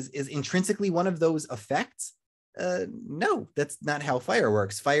is intrinsically one of those effects? No, that's not how fire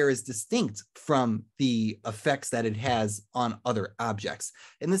works. Fire is distinct from the effects that it has on other objects.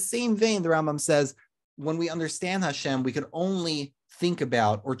 In the same vein, the Rambam says, when we understand Hashem, we can only think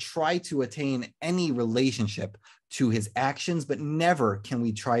about or try to attain any relationship to his actions, but never can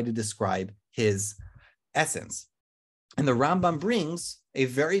we try to describe his essence. And the Rambam brings a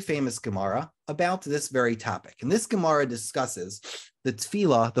very famous Gemara about this very topic. And this Gemara discusses the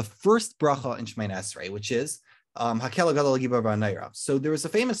Tefilah, the first bracha in Shemoneh Esrei, which is Hakel Gadol Gibor V'Naira. So there was a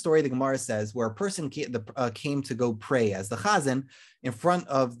famous story, the Gemara says, where a person came to go pray as the Chazan in front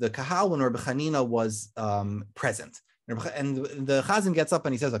of the Kahal when Rabbi Chanina was present. And the Chazan gets up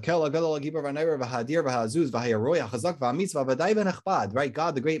and he says, Hakel Gadol Gibor V'Naira V'Hadir V'Hazuz V'Hayaroy Hachazak V'Amitzvah V'Dai V'Nechbad. Right,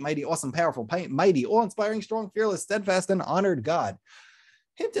 God, the great, mighty, awesome, powerful, mighty, awe-inspiring, strong, fearless, steadfast, and honored God.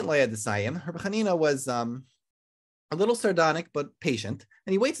 Hinton Leia Desayim. Rabbi Chanina was a little sardonic, but patient.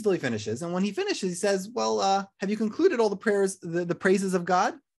 And he waits until he finishes. And when he finishes, he says, well, have you concluded all the prayers, the praises of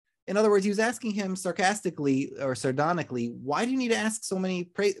God? In other words, he was asking him sarcastically or sardonically, why do you need to ask so many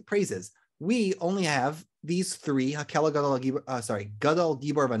praises? We only have these three, Hakel, Gadol,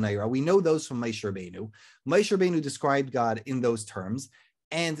 Gibor, Vanaira, we know those from Moshe Rabbeinu. Moshe Rabbeinu described God in those terms.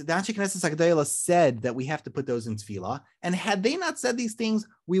 And the Anshe Knesset Hagdolah said that we have to put those in Tefilah. And had they not said these things,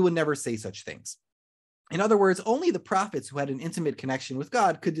 we would never say such things. In other words, only the prophets who had an intimate connection with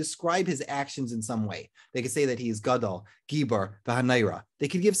God could describe his actions in some way. They could say that he is Gadol, Gibor, V'Hanaira. They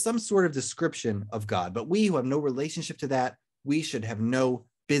could give some sort of description of God. But we who have no relationship to that, we should have no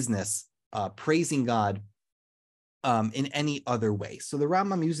business praising God in any other way. So the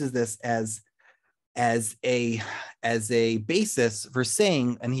Rambam uses this as a basis for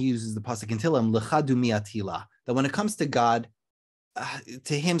saying, and he uses the pasuk in Tehillim, L'chadu mi'atila, that when it comes to God,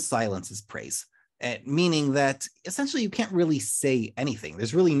 to him silence is praise. Meaning that essentially you can't really say anything.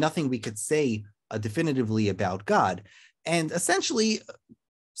 There's really nothing we could say definitively about God. And essentially,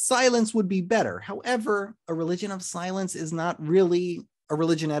 silence would be better. However, a religion of silence is not really a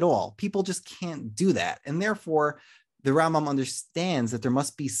religion at all. People just can't do that. And therefore, the Rambam understands that there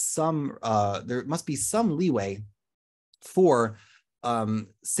must be some leeway for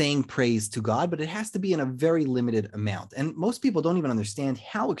saying praise to God, but it has to be in a very limited amount. And most people don't even understand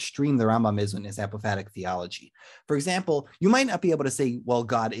how extreme the Rambam is in his apophatic theology. For example, you might not be able to say, well,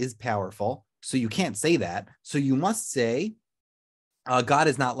 God is powerful, so you can't say that. So you must say, God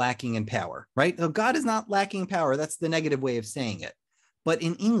is not lacking in power, right? So God is not lacking in power. That's the negative way of saying it. But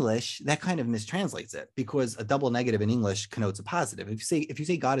in English, that kind of mistranslates it, because a double negative in English connotes a positive. If you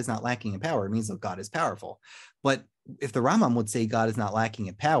say God is not lacking in power, it means that God is powerful. But if the Rambam would say God is not lacking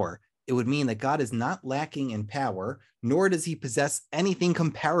in power, it would mean that God is not lacking in power, nor does he possess anything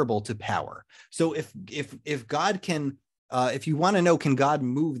comparable to power. So if God can, if you want to know, can God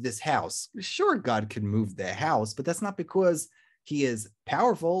move this house? Sure, God can move the house, but that's not because he is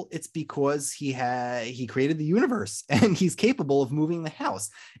powerful. It's because he created the universe and he's capable of moving the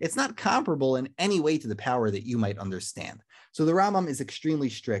house. It's not comparable in any way to the power that you might understand. So the Rambam is extremely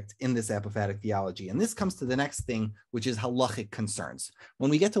strict in this apophatic theology. And this comes to the next thing, which is halachic concerns.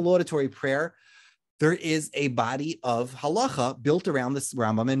 When we get to laudatory prayer, there is a body of halacha built around this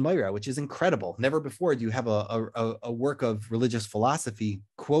Rambam and Moira, which is incredible. Never before do you have a work of religious philosophy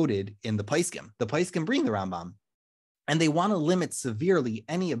quoted in the Paiskim. The Paiskim bring the Rambam, and they want to limit severely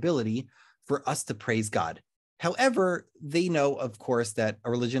any ability for us to praise God. However, they know, of course, that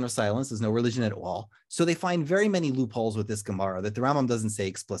a religion of silence is no religion at all. So they find very many loopholes with this Gemara that the Rambam doesn't say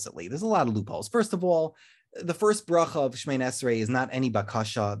explicitly. There's a lot of loopholes. First of all, the first bracha of Shemoneh Esrei is not any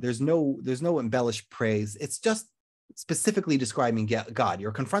bakasha. There's no embellished praise. It's just specifically describing God.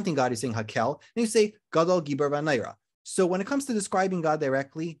 You're confronting God. You're saying Hakel, and you say Gadol Gibor V'Naira. So when it comes to describing God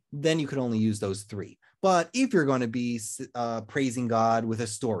directly, then you can only use those three. But if you're going to be praising God with a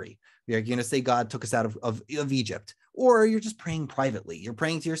story, you're going to say God took us out of Egypt, or you're just praying privately, you're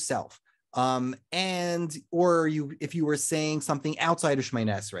praying to yourself, if you were saying something outside of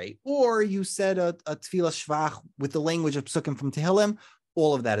Shemoneh Esrei, or you said a Tefilah Shvach with the language of Psukim from Tehillim,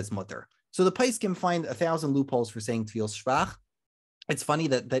 all of that is mutter. So the Paiskim find 1,000 loopholes for saying Tefilah Shvach. It's funny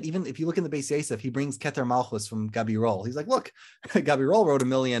that even if you look in the Beis Yosef, he brings Keter Malchus from Gabirol. He's like, look, Gabirol wrote 1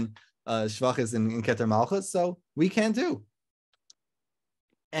 million shvachas in Keter Malchus, so we can do.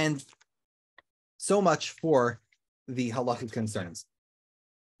 And so much for the halachic concerns.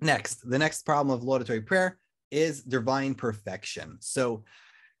 Next, the next problem of laudatory prayer is divine perfection. So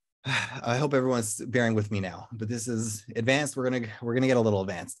I hope everyone's bearing with me now, but this is advanced. We're gonna get a little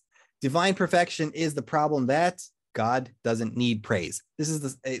advanced. Divine perfection is the problem that God doesn't need praise.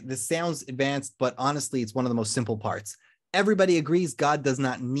 This sounds advanced, but honestly, it's one of the most simple parts. Everybody agrees God does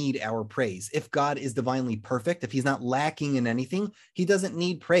not need our praise. If God is divinely perfect, if he's not lacking in anything, he doesn't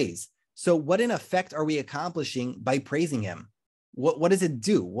need praise. So what in effect are we accomplishing by praising him? What does it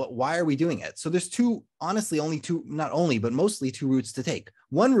do? Why are we doing it? So there's mostly two routes to take.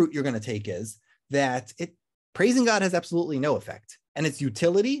 One route you're going to take is that praising God has absolutely no effect. And its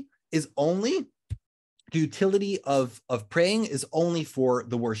utility is only, the utility of praying is only for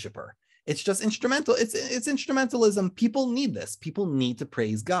the worshiper. It's just instrumental. It's instrumentalism. People need this. People need to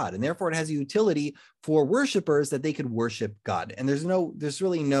praise God. And therefore it has a utility for worshipers that they could worship God. And there's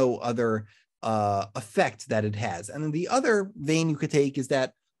really no other effect that it has. And then the other vein you could take is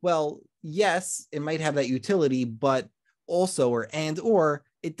that, well, yes, it might have that utility, but also, or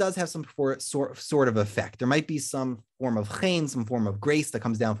it does have some sort of effect. There might be some form of chen, some form of grace that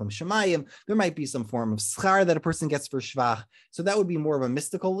comes down from Shemayim. There might be some form of schar that a person gets for shvach. So that would be more of a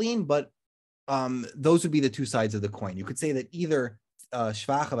mystical lean, but those would be the two sides of the coin. You could say that either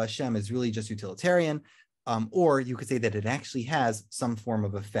shvach of Hashem is really just utilitarian, or you could say that it actually has some form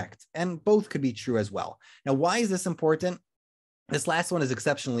of effect. And both could be true as well. Now, why is this important? This last one is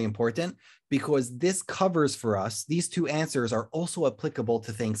exceptionally important because this covers for us, these two answers are also applicable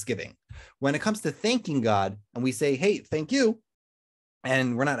to Thanksgiving. When it comes to thanking God and we say, hey, thank you,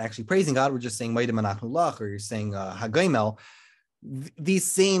 and we're not actually praising God, we're just saying Maidim Anachulach, or you're saying Hagaimel, these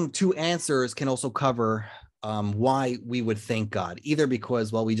same two answers can also cover why we would thank God, either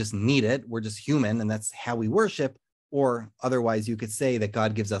because, well, we just need it, we're just human, and that's how we worship, or otherwise you could say that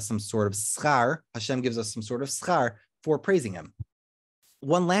God gives us some sort of schar, Hashem gives us some sort of schar for praising him.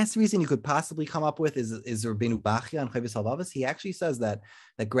 One last reason you could possibly come up with is Rabbeinu Bachya on Chavis Halvavos. He actually says that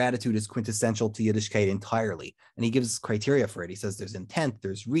gratitude is quintessential to Yiddishkeit entirely, and he gives criteria for it. He says there's intent,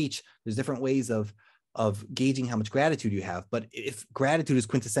 there's reach, there's different ways of gauging how much gratitude you have. But if gratitude is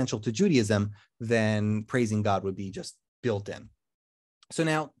quintessential to Judaism, then praising God would be just built in. So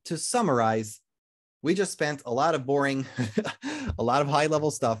now, to summarize, we just spent a lot of boring, a lot of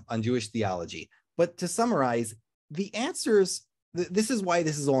high-level stuff on Jewish theology. But to summarize, the answers, this is why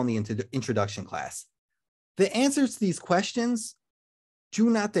this is all in the introduction class. The answers to these questions do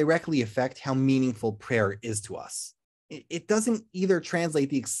not directly affect how meaningful prayer is to us. It doesn't either translate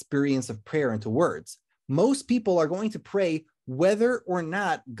the experience of prayer into words. Most people are going to pray whether or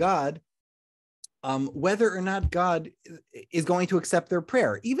not God is going to accept their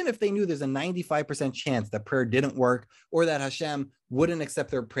prayer, even if they knew there's a 95% chance that prayer didn't work or that Hashem wouldn't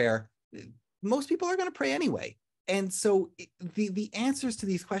accept their prayer. Most people are going to pray anyway. And so the answers to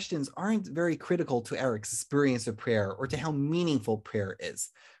these questions aren't very critical to our experience of prayer or to how meaningful prayer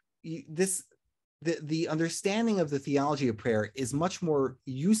is. The understanding of the theology of prayer is much more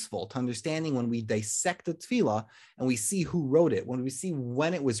useful to understanding when we dissect the Tefilah and we see who wrote it, when we see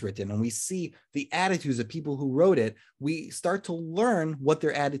when it was written, and we see the attitudes of people who wrote it, we start to learn what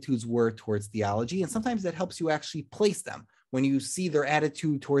their attitudes were towards theology. And sometimes that helps you actually place them. When you see their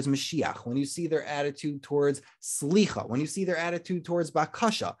attitude towards Mashiach, when you see their attitude towards Slicha, when you see their attitude towards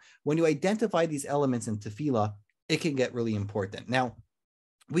Bakasha, when you identify these elements in Tefilah, it can get really important. Now,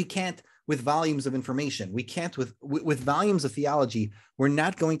 we can't, with volumes of information, we can't, with volumes of theology, we're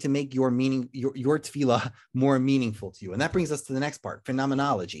not going to make your Tefilah more meaningful to you. And that brings us to the next part,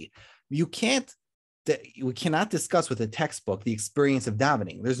 phenomenology. We cannot discuss with a textbook the experience of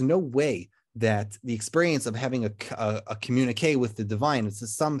davening. There's no way that the experience of having a communique with the divine,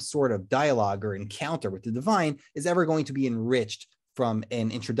 it's some sort of dialogue or encounter with the divine, is ever going to be enriched from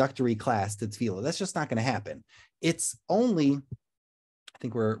an introductory class to Tefilah. That's just not going to happen. It's only, I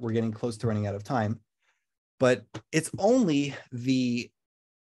think we're getting close to running out of time, but it's only the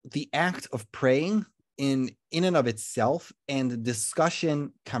act of praying in and of itself and the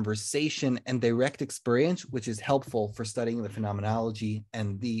discussion, conversation, and direct experience, which is helpful for studying the phenomenology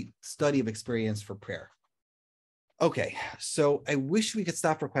and the study of experience for prayer. Okay, so I wish we could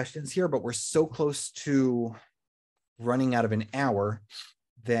stop for questions here, but we're so close to running out of an hour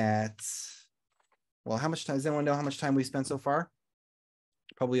that, well, how much time, does anyone know how much time we spent so far?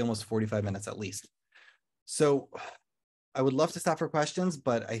 Probably almost 45 minutes at least. So I would love to stop for questions,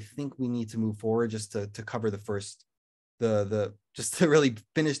 but I think we need to move forward just to cover the first, just to really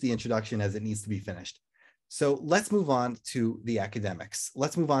finish the introduction as it needs to be finished. So let's move on to the academics.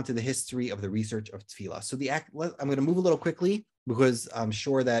 Let's move on to the history of the research of Tefilah. So I'm going to move a little quickly because I'm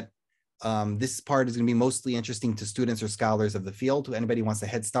sure that this part is going to be mostly interesting to students or scholars of the field. Who anybody wants a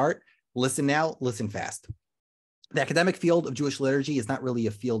head start, listen now, listen fast. The academic field of Jewish liturgy is not really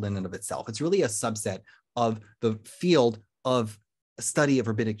a field in and of itself. It's really a subset of the field of study of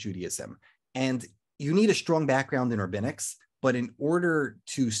rabbinic Judaism. And you need a strong background in rabbinics, but in order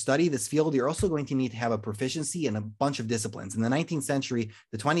to study this field, you're also going to need to have a proficiency in a bunch of disciplines. In the 19th century,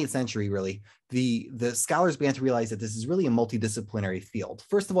 the 20th century, really, the scholars began to realize that this is really a multidisciplinary field.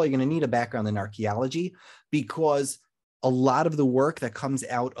 First of all, you're going to need a background in archaeology because a lot of the work that comes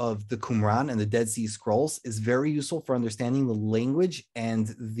out of the Qumran and the Dead Sea Scrolls is very useful for understanding the language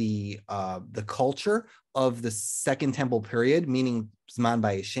and the culture of the Second Temple period, meaning Zman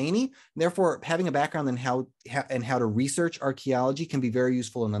Bayesheni. Therefore, having a background in how to research archaeology can be very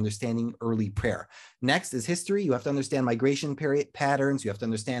useful in understanding early prayer. Next is history. You have to understand migration patterns. You have to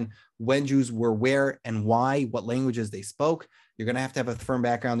understand when Jews were where and why, what languages they spoke. You're going to have a firm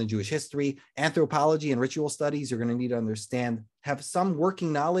background in Jewish history, anthropology, and ritual studies. You're going to need to understand, have some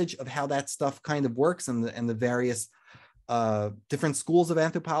working knowledge of how that stuff kind of works and the various different schools of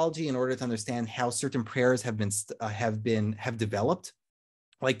anthropology in order to understand how certain prayers have developed.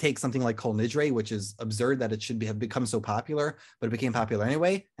 Like take something like Kol Nidre, which is absurd that it should have become so popular, but it became popular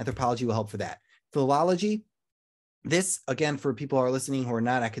anyway. Anthropology will help for that. Philology, this again for people who are listening who are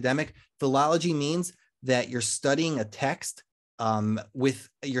not academic, philology means that you're studying a text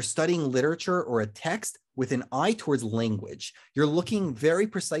you're studying literature or a text with an eye towards language. You're looking very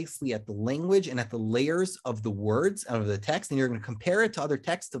precisely at the language and at the layers of the words of the text, and you're going to compare it to other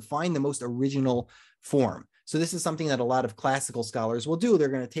texts to find the most original form. So this is something that a lot of classical scholars will do. They're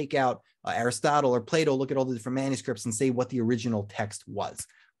going to take out Aristotle or Plato, look at all the different manuscripts and say what the original text was.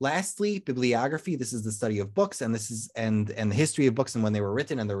 Lastly, bibliography. This is the study of books, and this is and the history of books and when they were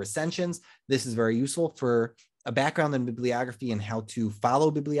written and their recensions. This is very useful for a background in bibliography and how to follow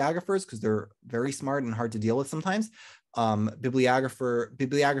bibliographers, because they're very smart and hard to deal with sometimes.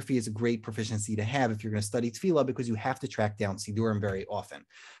 Bibliography is a great proficiency to have if you're going to study Tefilah, because you have to track down Sidurim very often.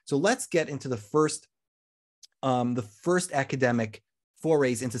 So let's get into the first academic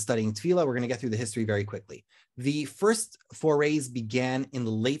forays into studying Tefilah. We're going to get through the history very quickly. The first forays began in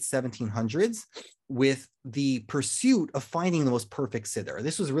the late 1700s with the pursuit of finding the most perfect siddur.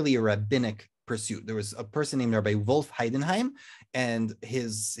 This was really a rabbinic pursuit. There was a person named Rabbi Wolf Heidenheim, and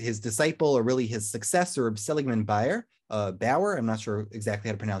his disciple, or really his successor, Seligman Bauer, I'm not sure exactly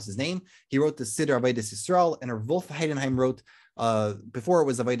how to pronounce his name. He wrote the Siddur Avodas Yisrael, and Wolf Heidenheim wrote, before it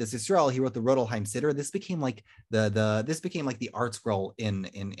was Avodas Yisrael, he wrote the Rodelheim Siddur. This became like the art scroll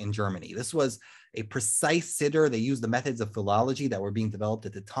in Germany. This was a precise siddur. They used the methods of philology that were being developed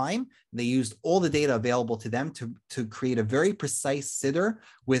at the time. They used all the data available to them to create a very precise siddur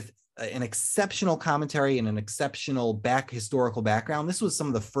with an exceptional commentary and an exceptional historical background. This was some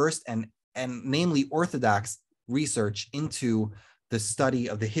of the first and namely orthodox research into the study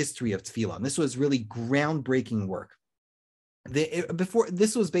of the history of Tefilah. And this was really groundbreaking work. Before,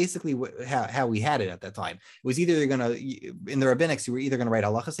 this was basically how we had it at that time. It was either you're going to, in the rabbinics, you were either going to write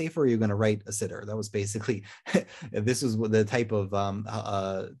halacha sefer or you're going to write a siddur. That was basically, this was the type of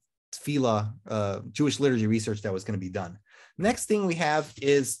Tefilah, Jewish liturgy research that was going to be done. Next thing we have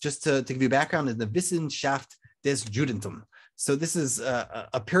is, just to give you background, is the Wissenschaft des Judentum. So this is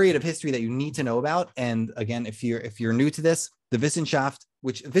a period of history that you need to know about. And again, if you're new to this, the Wissenschaft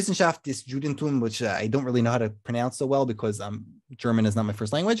des Judentum, which I don't really know how to pronounce so well because German is not my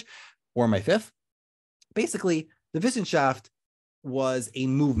first language or my fifth. Basically, the Wissenschaft was a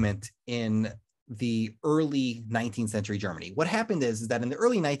movement in the early 19th century Germany. What happened is that in the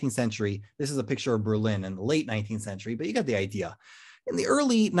early 19th century, this is a picture of Berlin in the late 19th century, but you got the idea. In the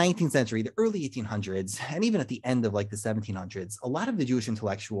early 19th century, the early 1800s, and even at the end of like the 1700s, a lot of the Jewish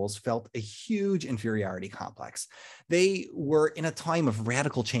intellectuals felt a huge inferiority complex. They were in a time of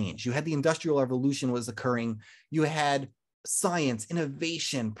radical change. You had the Industrial Revolution was occurring. You had science,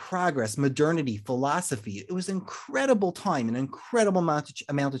 innovation, progress, modernity, philosophy. It was an incredible time, an incredible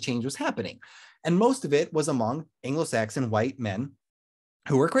amount of change was happening. And most of it was among Anglo-Saxon white men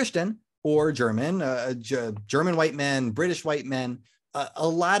who were Christian or German, German white men, British white men. A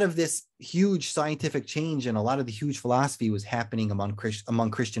lot of this huge scientific change and a lot of the huge philosophy was happening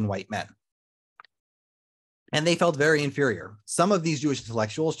among Christian white men. And they felt very inferior. Some of these Jewish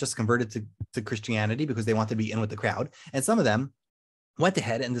intellectuals just converted to Christianity because they wanted to be in with the crowd. And some of them went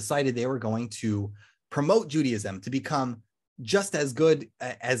ahead and decided they were going to promote Judaism to become just as good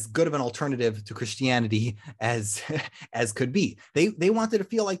of an alternative to Christianity as could be. They wanted to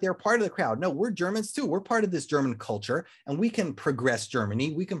feel like they're part of the crowd. No, we're Germans too. We're part of this German culture, and we can progress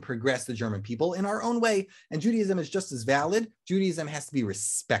Germany. We can progress the German people in our own way. And Judaism is just as valid. Judaism has to be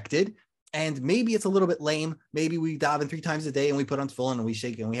respected. And maybe it's a little bit lame. Maybe we daven 3 times a day and we put on tefillin and we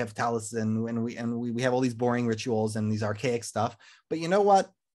shake and we have talis and we have all these boring rituals and these archaic stuff. But you know what?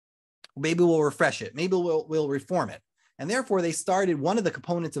 Maybe we'll refresh it. Maybe we'll reform it. And therefore, they started, one of the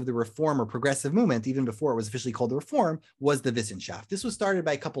components of the reform or progressive movement, even before it was officially called the reform, was the Wissenschaft. This was started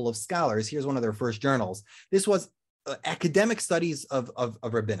by a couple of scholars. Here's one of their first journals. This was academic studies of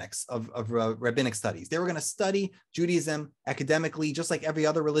rabbinic studies. They were going to study Judaism academically, just like every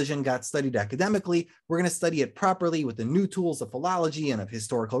other religion got studied academically. We're going to study it properly with the new tools of philology and of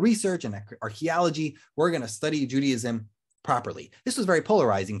historical research and archaeology. We're going to study Judaism properly. This was very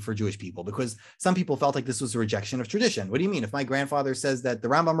polarizing for Jewish people because some people felt like this was a rejection of tradition. What do you mean? If my grandfather says that the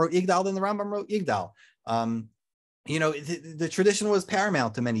Rambam wrote Yigdal, then the Rambam wrote Yigdal. The tradition was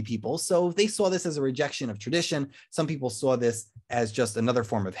paramount to many people. So they saw this as a rejection of tradition. Some people saw this as just another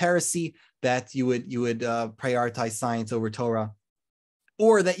form of heresy, that you would prioritize science over Torah,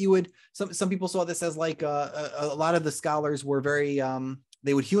 or that you would, some people saw this as like a lot of the scholars were very,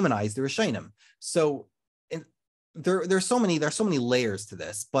 they would humanize the Rishonim. So there's so many layers to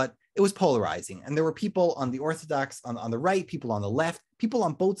this, but it was polarizing. And there were people on the Orthodox, on the right, people on the left, people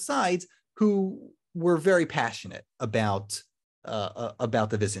on both sides who were very passionate about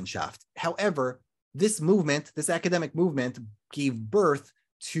the Wissenschaft. However, this academic movement gave birth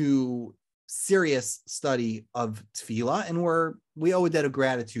to serious study of Tefilah, and we owe a debt of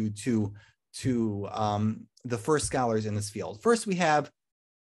gratitude to the first scholars in this field. First, we have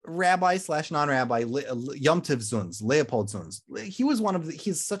rabbi / non-rabbi Yom Tov Zunz, Leopold Zunz.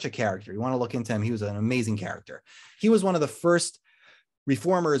 He's such a character. You want to look into him. He was an amazing character. He was one of the first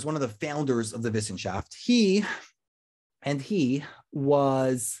reformers, one of the founders of the Wissenschaft. He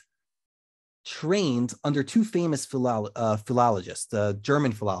was trained under two famous philologists,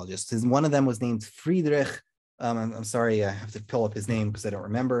 German philologists. One of them was named Friedrich. I'm sorry, I have to pull up his name because I don't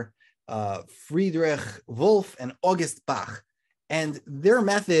remember. Friedrich Wolf and August Bach. And their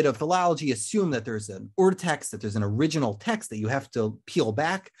method of philology assumed that there's an urtext, that there's an original text that you have to peel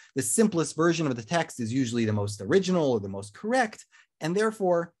back. The simplest version of the text is usually the most original or the most correct. And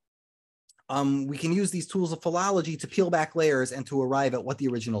therefore, we can use these tools of philology to peel back layers and to arrive at what the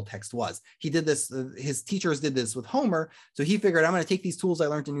original text was. He did this, his teachers did this with Homer. So he figured, I'm going to take these tools I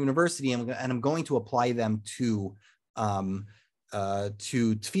learned in university and I'm going to apply them to Tefilah,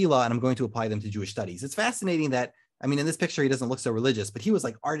 and I'm going to apply them to Jewish studies. It's fascinating that, I mean, in this picture, he doesn't look so religious, but he was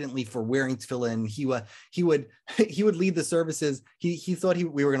like ardently for wearing tefillin. He would lead the services. He thought he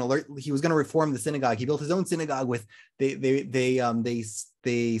was going to reform the synagogue. He built his own synagogue with they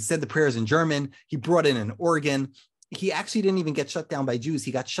said the prayers in German. He brought in an organ. He actually didn't even get shut down by Jews.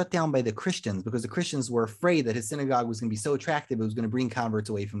 He got shut down by the Christians because the Christians were afraid that his synagogue was going to be so attractive it was going to bring converts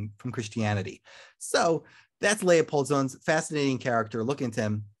away from Christianity. So that's Leopold Zunz, fascinating character. Look into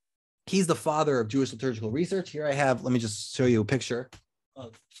him. He's the father of Jewish liturgical research. Here I have, let me just show you a picture.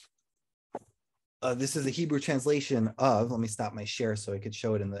 This is a Hebrew translation of, let me stop my share so I could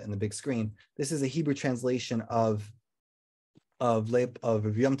show it in the big screen. This is a Hebrew translation of Yom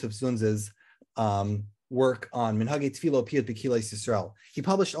Tov Zunz's work on Minhagei Tefillah Piyut B'Kilas Yisrael. He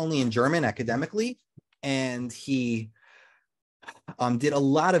published only in German academically, and he did a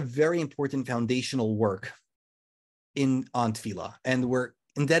lot of very important foundational work on Tefilah, and we're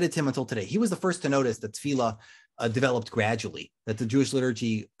indebted to him until today. He was the first to notice that Tefilah developed gradually, that the Jewish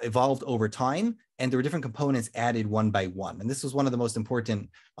liturgy evolved over time, and there were different components added one by one. And this was one of the most important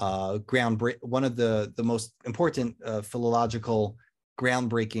one of the most important philological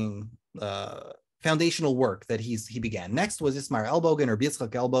groundbreaking foundational work that he began. Next was Ismail Elbogen, or Yitzchak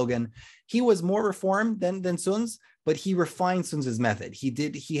Elbogen. He was more reformed than Zunz, but he refined Zunz's method.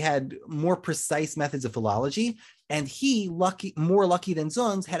 He had more precise methods of philology, and more lucky than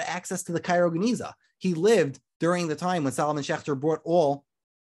Zunz, had access to the Cairo Geniza. He lived during the time when Solomon Schechter brought all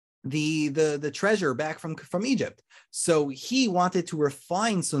the treasure back from Egypt. So he wanted to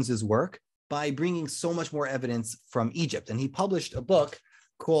refine Zunz's work by bringing so much more evidence from Egypt. And he published a book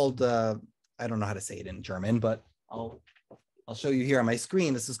called, I don't know how to say it in German, but I'll show you here on my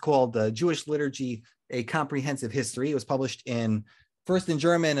screen. This is called Jewish Liturgy, A Comprehensive History. It was published first in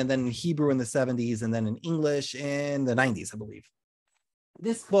German and then in Hebrew in the 70s and then in English in the 90s, I believe.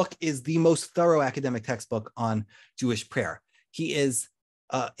 This book is the most thorough academic textbook on Jewish prayer. He is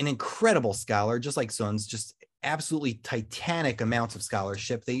an incredible scholar, just like Zunz, just absolutely titanic amounts of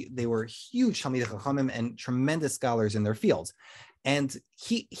scholarship. They were huge Talmidei Chachamim and tremendous scholars in their fields. And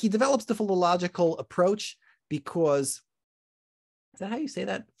he develops the philological approach because, is that how you say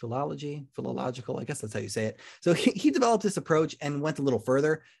that? Philological, I guess that's how you say it. So he developed this approach and went a little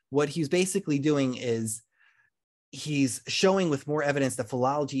further. What he's basically doing is he's showing with more evidence that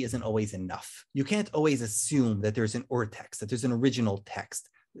philology isn't always enough. You can't always assume that there's an urtext, that there's an original text.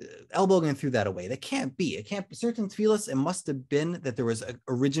 Elbogen threw that away. That can't be. It can't be. Certain tefillas, it must have been that there was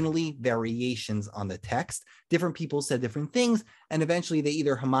originally variations on the text. Different people said different things, and eventually they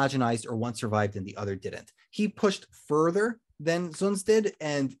either homogenized or one survived and the other didn't. He pushed further than Zunz did,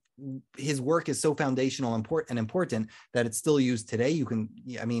 and his work is so foundational and important that it's still used today.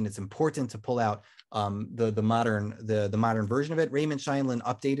 It's important to pull out the modern version of it. Raymond Scheinlin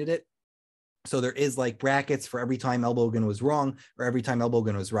updated it. So there is like brackets for every time Elbogen was wrong or every time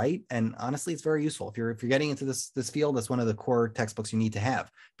Elbogen was right. And honestly, it's very useful. If you're getting into this field, that's one of the core textbooks you need to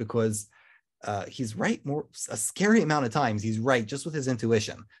have, because he's right a scary amount of times. He's right just with his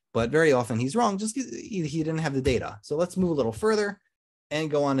intuition, but very often he's wrong just because he didn't have the data. So let's move a little further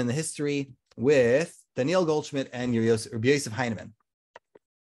and go on in the history with Daniel Goldschmidt and Rabbi Yosef Heinemann.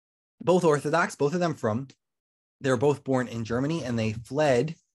 Both Orthodox, both of them they were both born in Germany, and they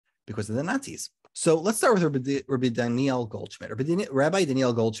fled because of the Nazis. So let's start with Rabbi Daniel Goldschmidt. Rabbi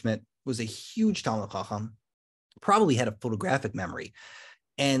Daniel Goldschmidt was a huge Talmid Chacham, probably had a photographic memory.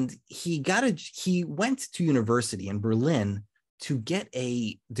 And he went to university in Berlin to get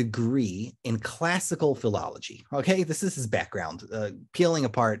a degree in classical philology. Okay, this is his background, peeling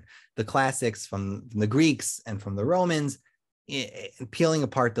apart the classics from the Greeks and from the Romans, and peeling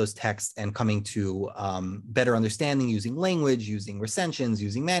apart those texts and coming to better understanding using language, using recensions,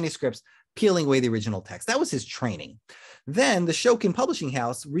 using manuscripts, peeling away the original text. That was his training. Then the Shokin Publishing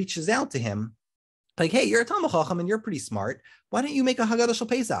House reaches out to him like, hey, you're a Talmud Chacham and you're pretty smart. Why don't you make a Haggadah Shel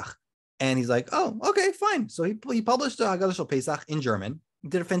Pesach? And he's like, oh, okay, fine. So he published a Haggadah Shel Pesach in German,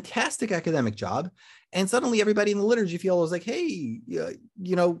 did a fantastic academic job. And suddenly everybody in the liturgy field was like, hey,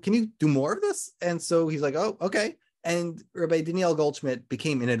 can you do more of this? And so he's like, oh, okay. And Rabbi Daniel Goldschmidt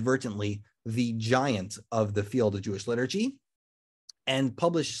became inadvertently the giant of the field of Jewish liturgy and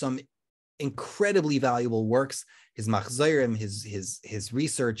published some incredibly valuable works. His machzorim, his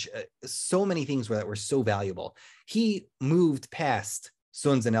research, so many things that were so valuable. He moved past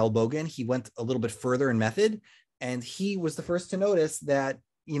Sunz and Ellbogen. He went a little bit further in method, and he was the first to notice that,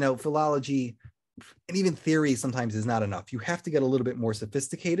 philology and even theory sometimes is not enough. You have to get a little bit more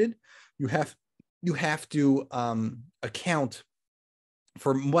sophisticated. You have to account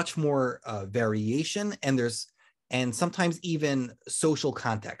for much more variation, and sometimes even social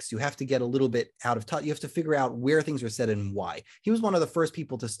context. You have to get a little bit out of touch. You have to figure out where things are said and why. He was one of the first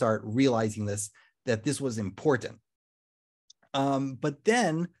people to start realizing that this was important. But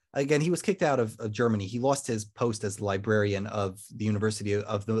then again, he was kicked out of Germany. He lost his post as librarian of the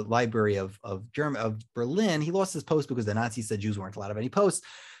Library of Berlin. He lost his post because the Nazis said Jews weren't allowed to have any posts.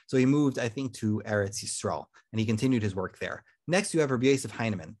 So he moved, I think, to Eretz Yisrael, and he continued his work there. Next, you have Rabbi Yosef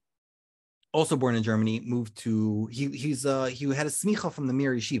Heinemann, also born in Germany, moved to, he had a smicha from the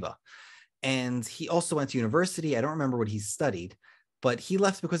Mir Yeshiva, and he also went to university. I don't remember what he studied, but he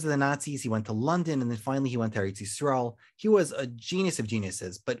left because of the Nazis. He went to London, and then finally he went to Eretz Yisrael. He was a genius of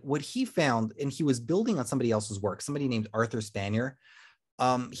geniuses, but what he found, and he was building on somebody else's work, somebody named Arthur Spanier,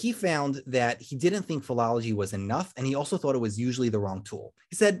 he found that he didn't think philology was enough, and he also thought it was usually the wrong tool.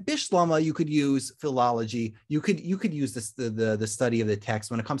 He said, Bishlama, you could use philology, you could use the study of the text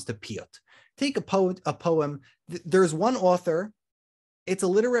when it comes to piyut. Take a poem. There's one author, it's a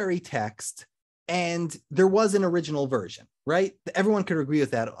literary text, and there was an original version, right? Everyone could agree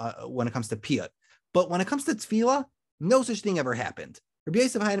with that when it comes to piyut. But when it comes to Tefilah, no such thing ever happened. Rabbi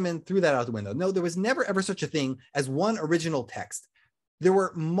Yosef Heinemann threw that out the window. No, there was never ever such a thing as one original text. There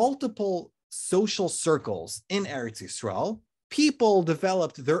were multiple social circles in Eretz Yisrael. People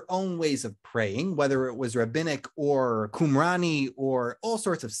developed their own ways of praying, whether it was rabbinic or Qumrani or all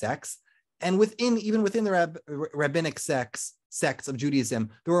sorts of sects. And even within the rabbinic sects of Judaism,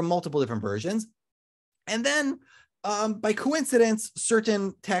 there were multiple different versions. And then by coincidence,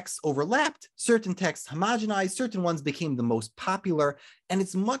 certain texts overlapped, certain texts homogenized, certain ones became the most popular. And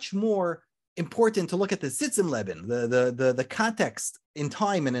it's much more important to look at the Sitzim Leben, the context in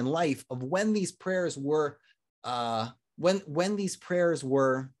time and in life of when these prayers were, when these prayers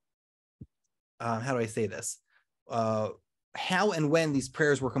were, how do I say this? How and when these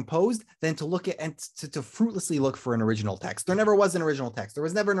prayers were composed, than to look at and to fruitlessly look for an original text. There never was an original text. There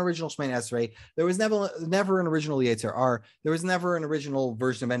was never an original Shemay Esrei. There was never an original Yetzer Ar. There was never an original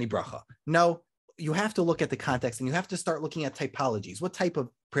version of any bracha. No, you have to look at the context, and you have to start looking at typologies. What type of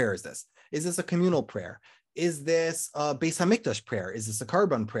prayer is this? Is this a communal prayer? Is this a Beis Hamikdash prayer? Is this a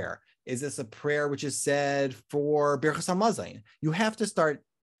Karban prayer? Is this a prayer which is said for Birchas HaMazon? You have to start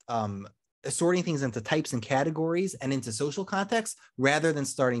sorting things into types and categories and into social context, rather than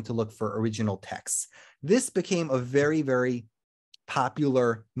starting to look for original texts. This became a very, very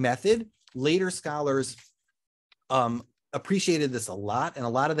popular method. Later scholars appreciated this a lot, and a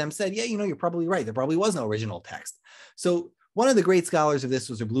lot of them said, yeah, you're probably right. There probably was no original text. So one of the great scholars of this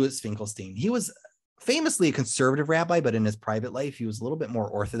was Rabbi Louis Finkelstein. He was famously a conservative rabbi, but in his private life, he was a little bit more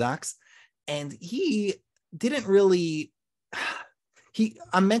orthodox. And he didn't really...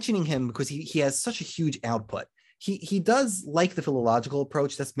 I'm mentioning him because he has such a huge output. He does like the philological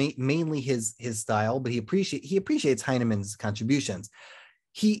approach. That's mainly his style, but he appreciates Heinemann's contributions.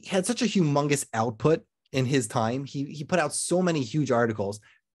 He had such a humongous output in his time. He put out so many huge articles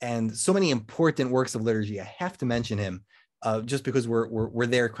and so many important works of liturgy. I have to mention him just because we're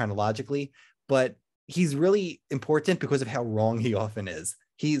there chronologically, but he's really important because of how wrong he often is.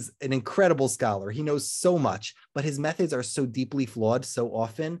 He's an incredible scholar. He knows so much, but his methods are so deeply flawed so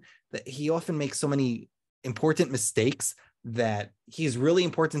often that he often makes so many important mistakes that he's really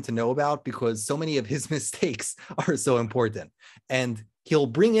important to know about, because so many of his mistakes are so important. And he'll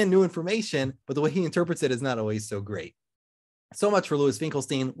bring in new information, but the way he interprets it is not always so great. So much for Louis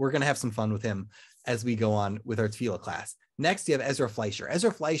Finkelstein. We're going to have some fun with him as we go on with our Tefilah class. Next, you have Ezra Fleischer.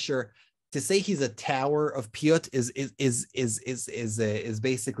 Ezra Fleischer, to say he's a tower of piyut is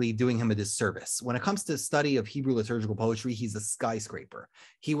basically doing him a disservice. When it comes to study of Hebrew liturgical poetry, he's a skyscraper.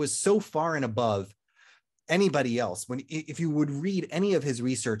 He was so far and above anybody else, if you would read any of his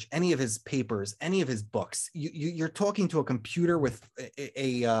research, any of his papers, any of his books, you're talking to a computer with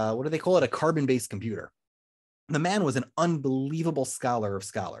a what do they call it? A carbon-based computer. The man was an unbelievable scholar of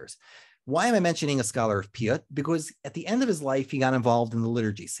scholars. Why am I mentioning a scholar of Piyut? Because at the end of his life, he got involved in the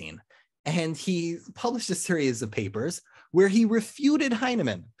liturgy scene, and he published a series of papers where he refuted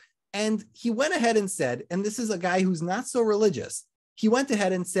Heinemann. And he went ahead and said, and this is a guy who's not so religious, he went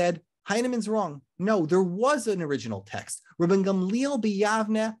ahead and said, Heinemann's wrong. No, there was an original text. Rabbi Gamliel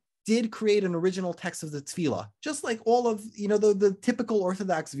B'Yavne did create an original text of the Tefilah, just like all of, the typical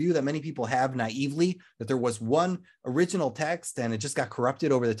Orthodox view that many people have naively, that there was one original text and it just got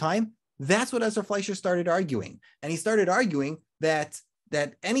corrupted over the time. That's what Ezra Fleischer started arguing. And he started arguing that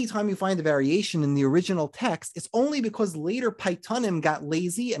anytime you find a variation in the original text, it's only because later Paitanim got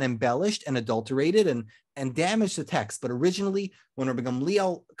lazy and embellished and adulterated and damaged the text. But originally, when Rabbi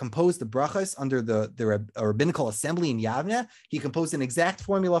Gamliel composed the brachas under the rabbinical assembly in Yavne, he composed an exact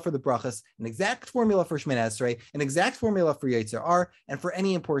formula for the brachas, an exact formula for Shemoneh Esrei, an exact formula for Yetzer Ar, and for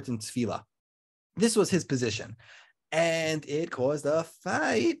any important tefillah. This was his position. And it caused a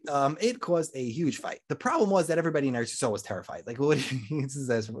fight. It caused a huge fight. The problem was that everybody in Eretz Yisrael was terrified. Like, what is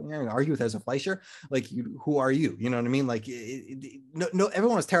this? You're going to argue with Ezra Fleischer? Like, who are you? You know what I mean? Like, no,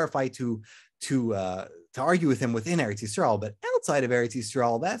 everyone was terrified to argue with him within Eretz Yisrael, but outside of Eretz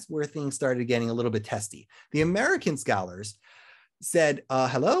Yisrael, that's where things started getting a little bit testy. The American scholars said,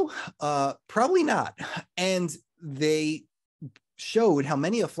 "Hello, probably not," and they showed how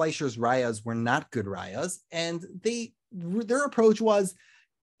many of Fleischer's rayas were not good rayas, and their approach was,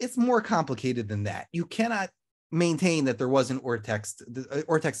 it's more complicated than that. You cannot maintain that there was an Urtext.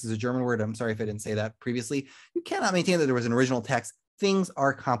 Urtext is a German word. I'm sorry if I didn't say that previously. You cannot maintain that there was an original text. Things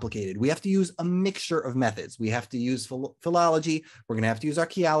are complicated. We have to use a mixture of methods. We have to use philology. We're going to have to use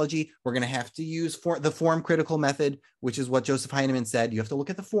archaeology. We're going to have to use the form critical method, which is what Joseph Heinemann said. You have to look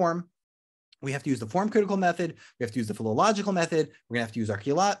at the form. We have to use the form critical method. We have to use the philological method. We're going to have to use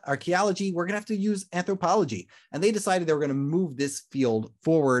archaeology. We're going to have to use anthropology. And they decided they were going to move this field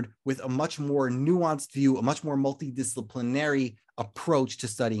forward with a much more nuanced view, a much more multidisciplinary approach to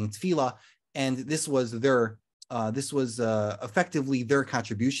studying Tefilah. And this was effectively their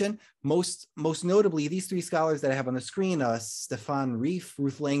contribution. Most notably, these three scholars that I have on the screen, Stefan Reif,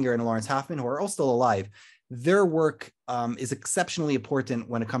 Ruth Langer, and Lawrence Hoffman, who are all still alive. Their work is exceptionally important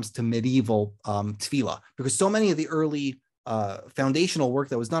when it comes to medieval Tefilah, because so many of the early foundational work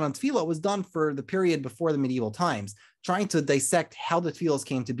that was done on Tefilah was done for the period before the medieval times, trying to dissect how the Tefillahs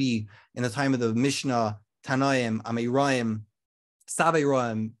came to be in the time of the Mishnah, Tanaim, Ameiraim,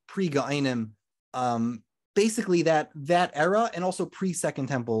 Saveiraim, pre-Ga'anim, basically that era, and also pre-Second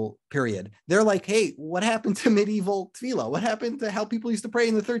Temple period. They're like, hey, what happened to medieval Tefilah? What happened to how people used to pray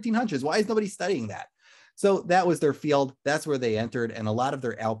in the 1300s? Why is nobody studying that? So that was their field. That's where they entered. And a lot of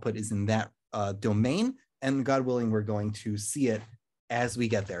their output is in that domain. And God willing, we're going to see it as we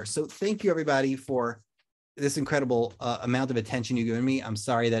get there. So thank you, everybody, for this incredible amount of attention you've given me. I'm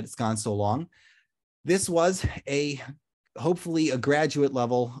sorry that it's gone so long. This was hopefully a graduate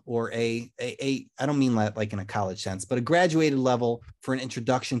level, or I don't mean that like in a college sense, but a graduated level for an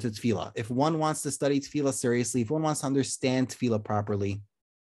introduction to Tefilah. If one wants to study Tefilah seriously, if one wants to understand Tefilah properly,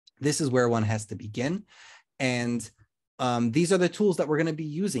 this is where one has to begin. And these are the tools that we're going to be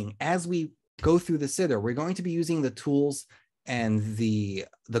using as we go through the Siddur. We're going to be using the tools and the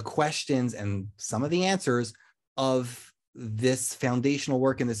questions and some of the answers of this foundational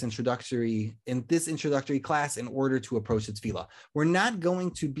work in this introductory class in order to approach the Tefilah. We're not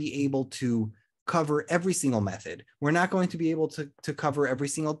going to be able to cover every single method. We're not going to be able to cover every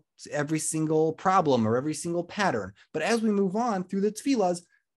single problem or every single pattern. But as we move on through the Tefillahs,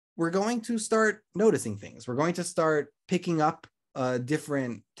 we're going to start noticing things. We're going to start picking up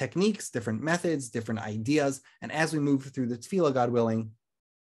different techniques, different methods, different ideas. And as we move through the Tefilah, God willing,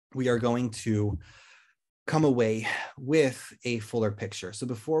 we are going to come away with a fuller picture. So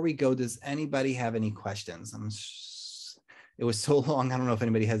before we go, does anybody have any questions? It was so long. I don't know if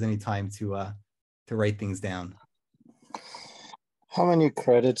anybody has any time to write things down. How many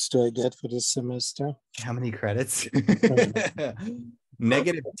credits do I get for this semester? How many credits?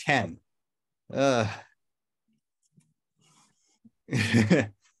 -10.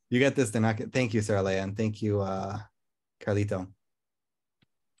 You got this, Tanaka. Thank you, Sarah Leah, and thank you, Carlito.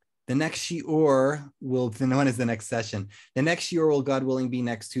 The next shiur when is the next session? The next shiur will, God willing, be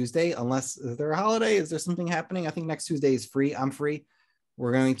next Tuesday, unless, is there a holiday? Is there something happening? I think next Tuesday is free. I'm free.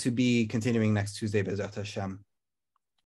 We're going to be continuing next Tuesday, B'ezrat Hashem.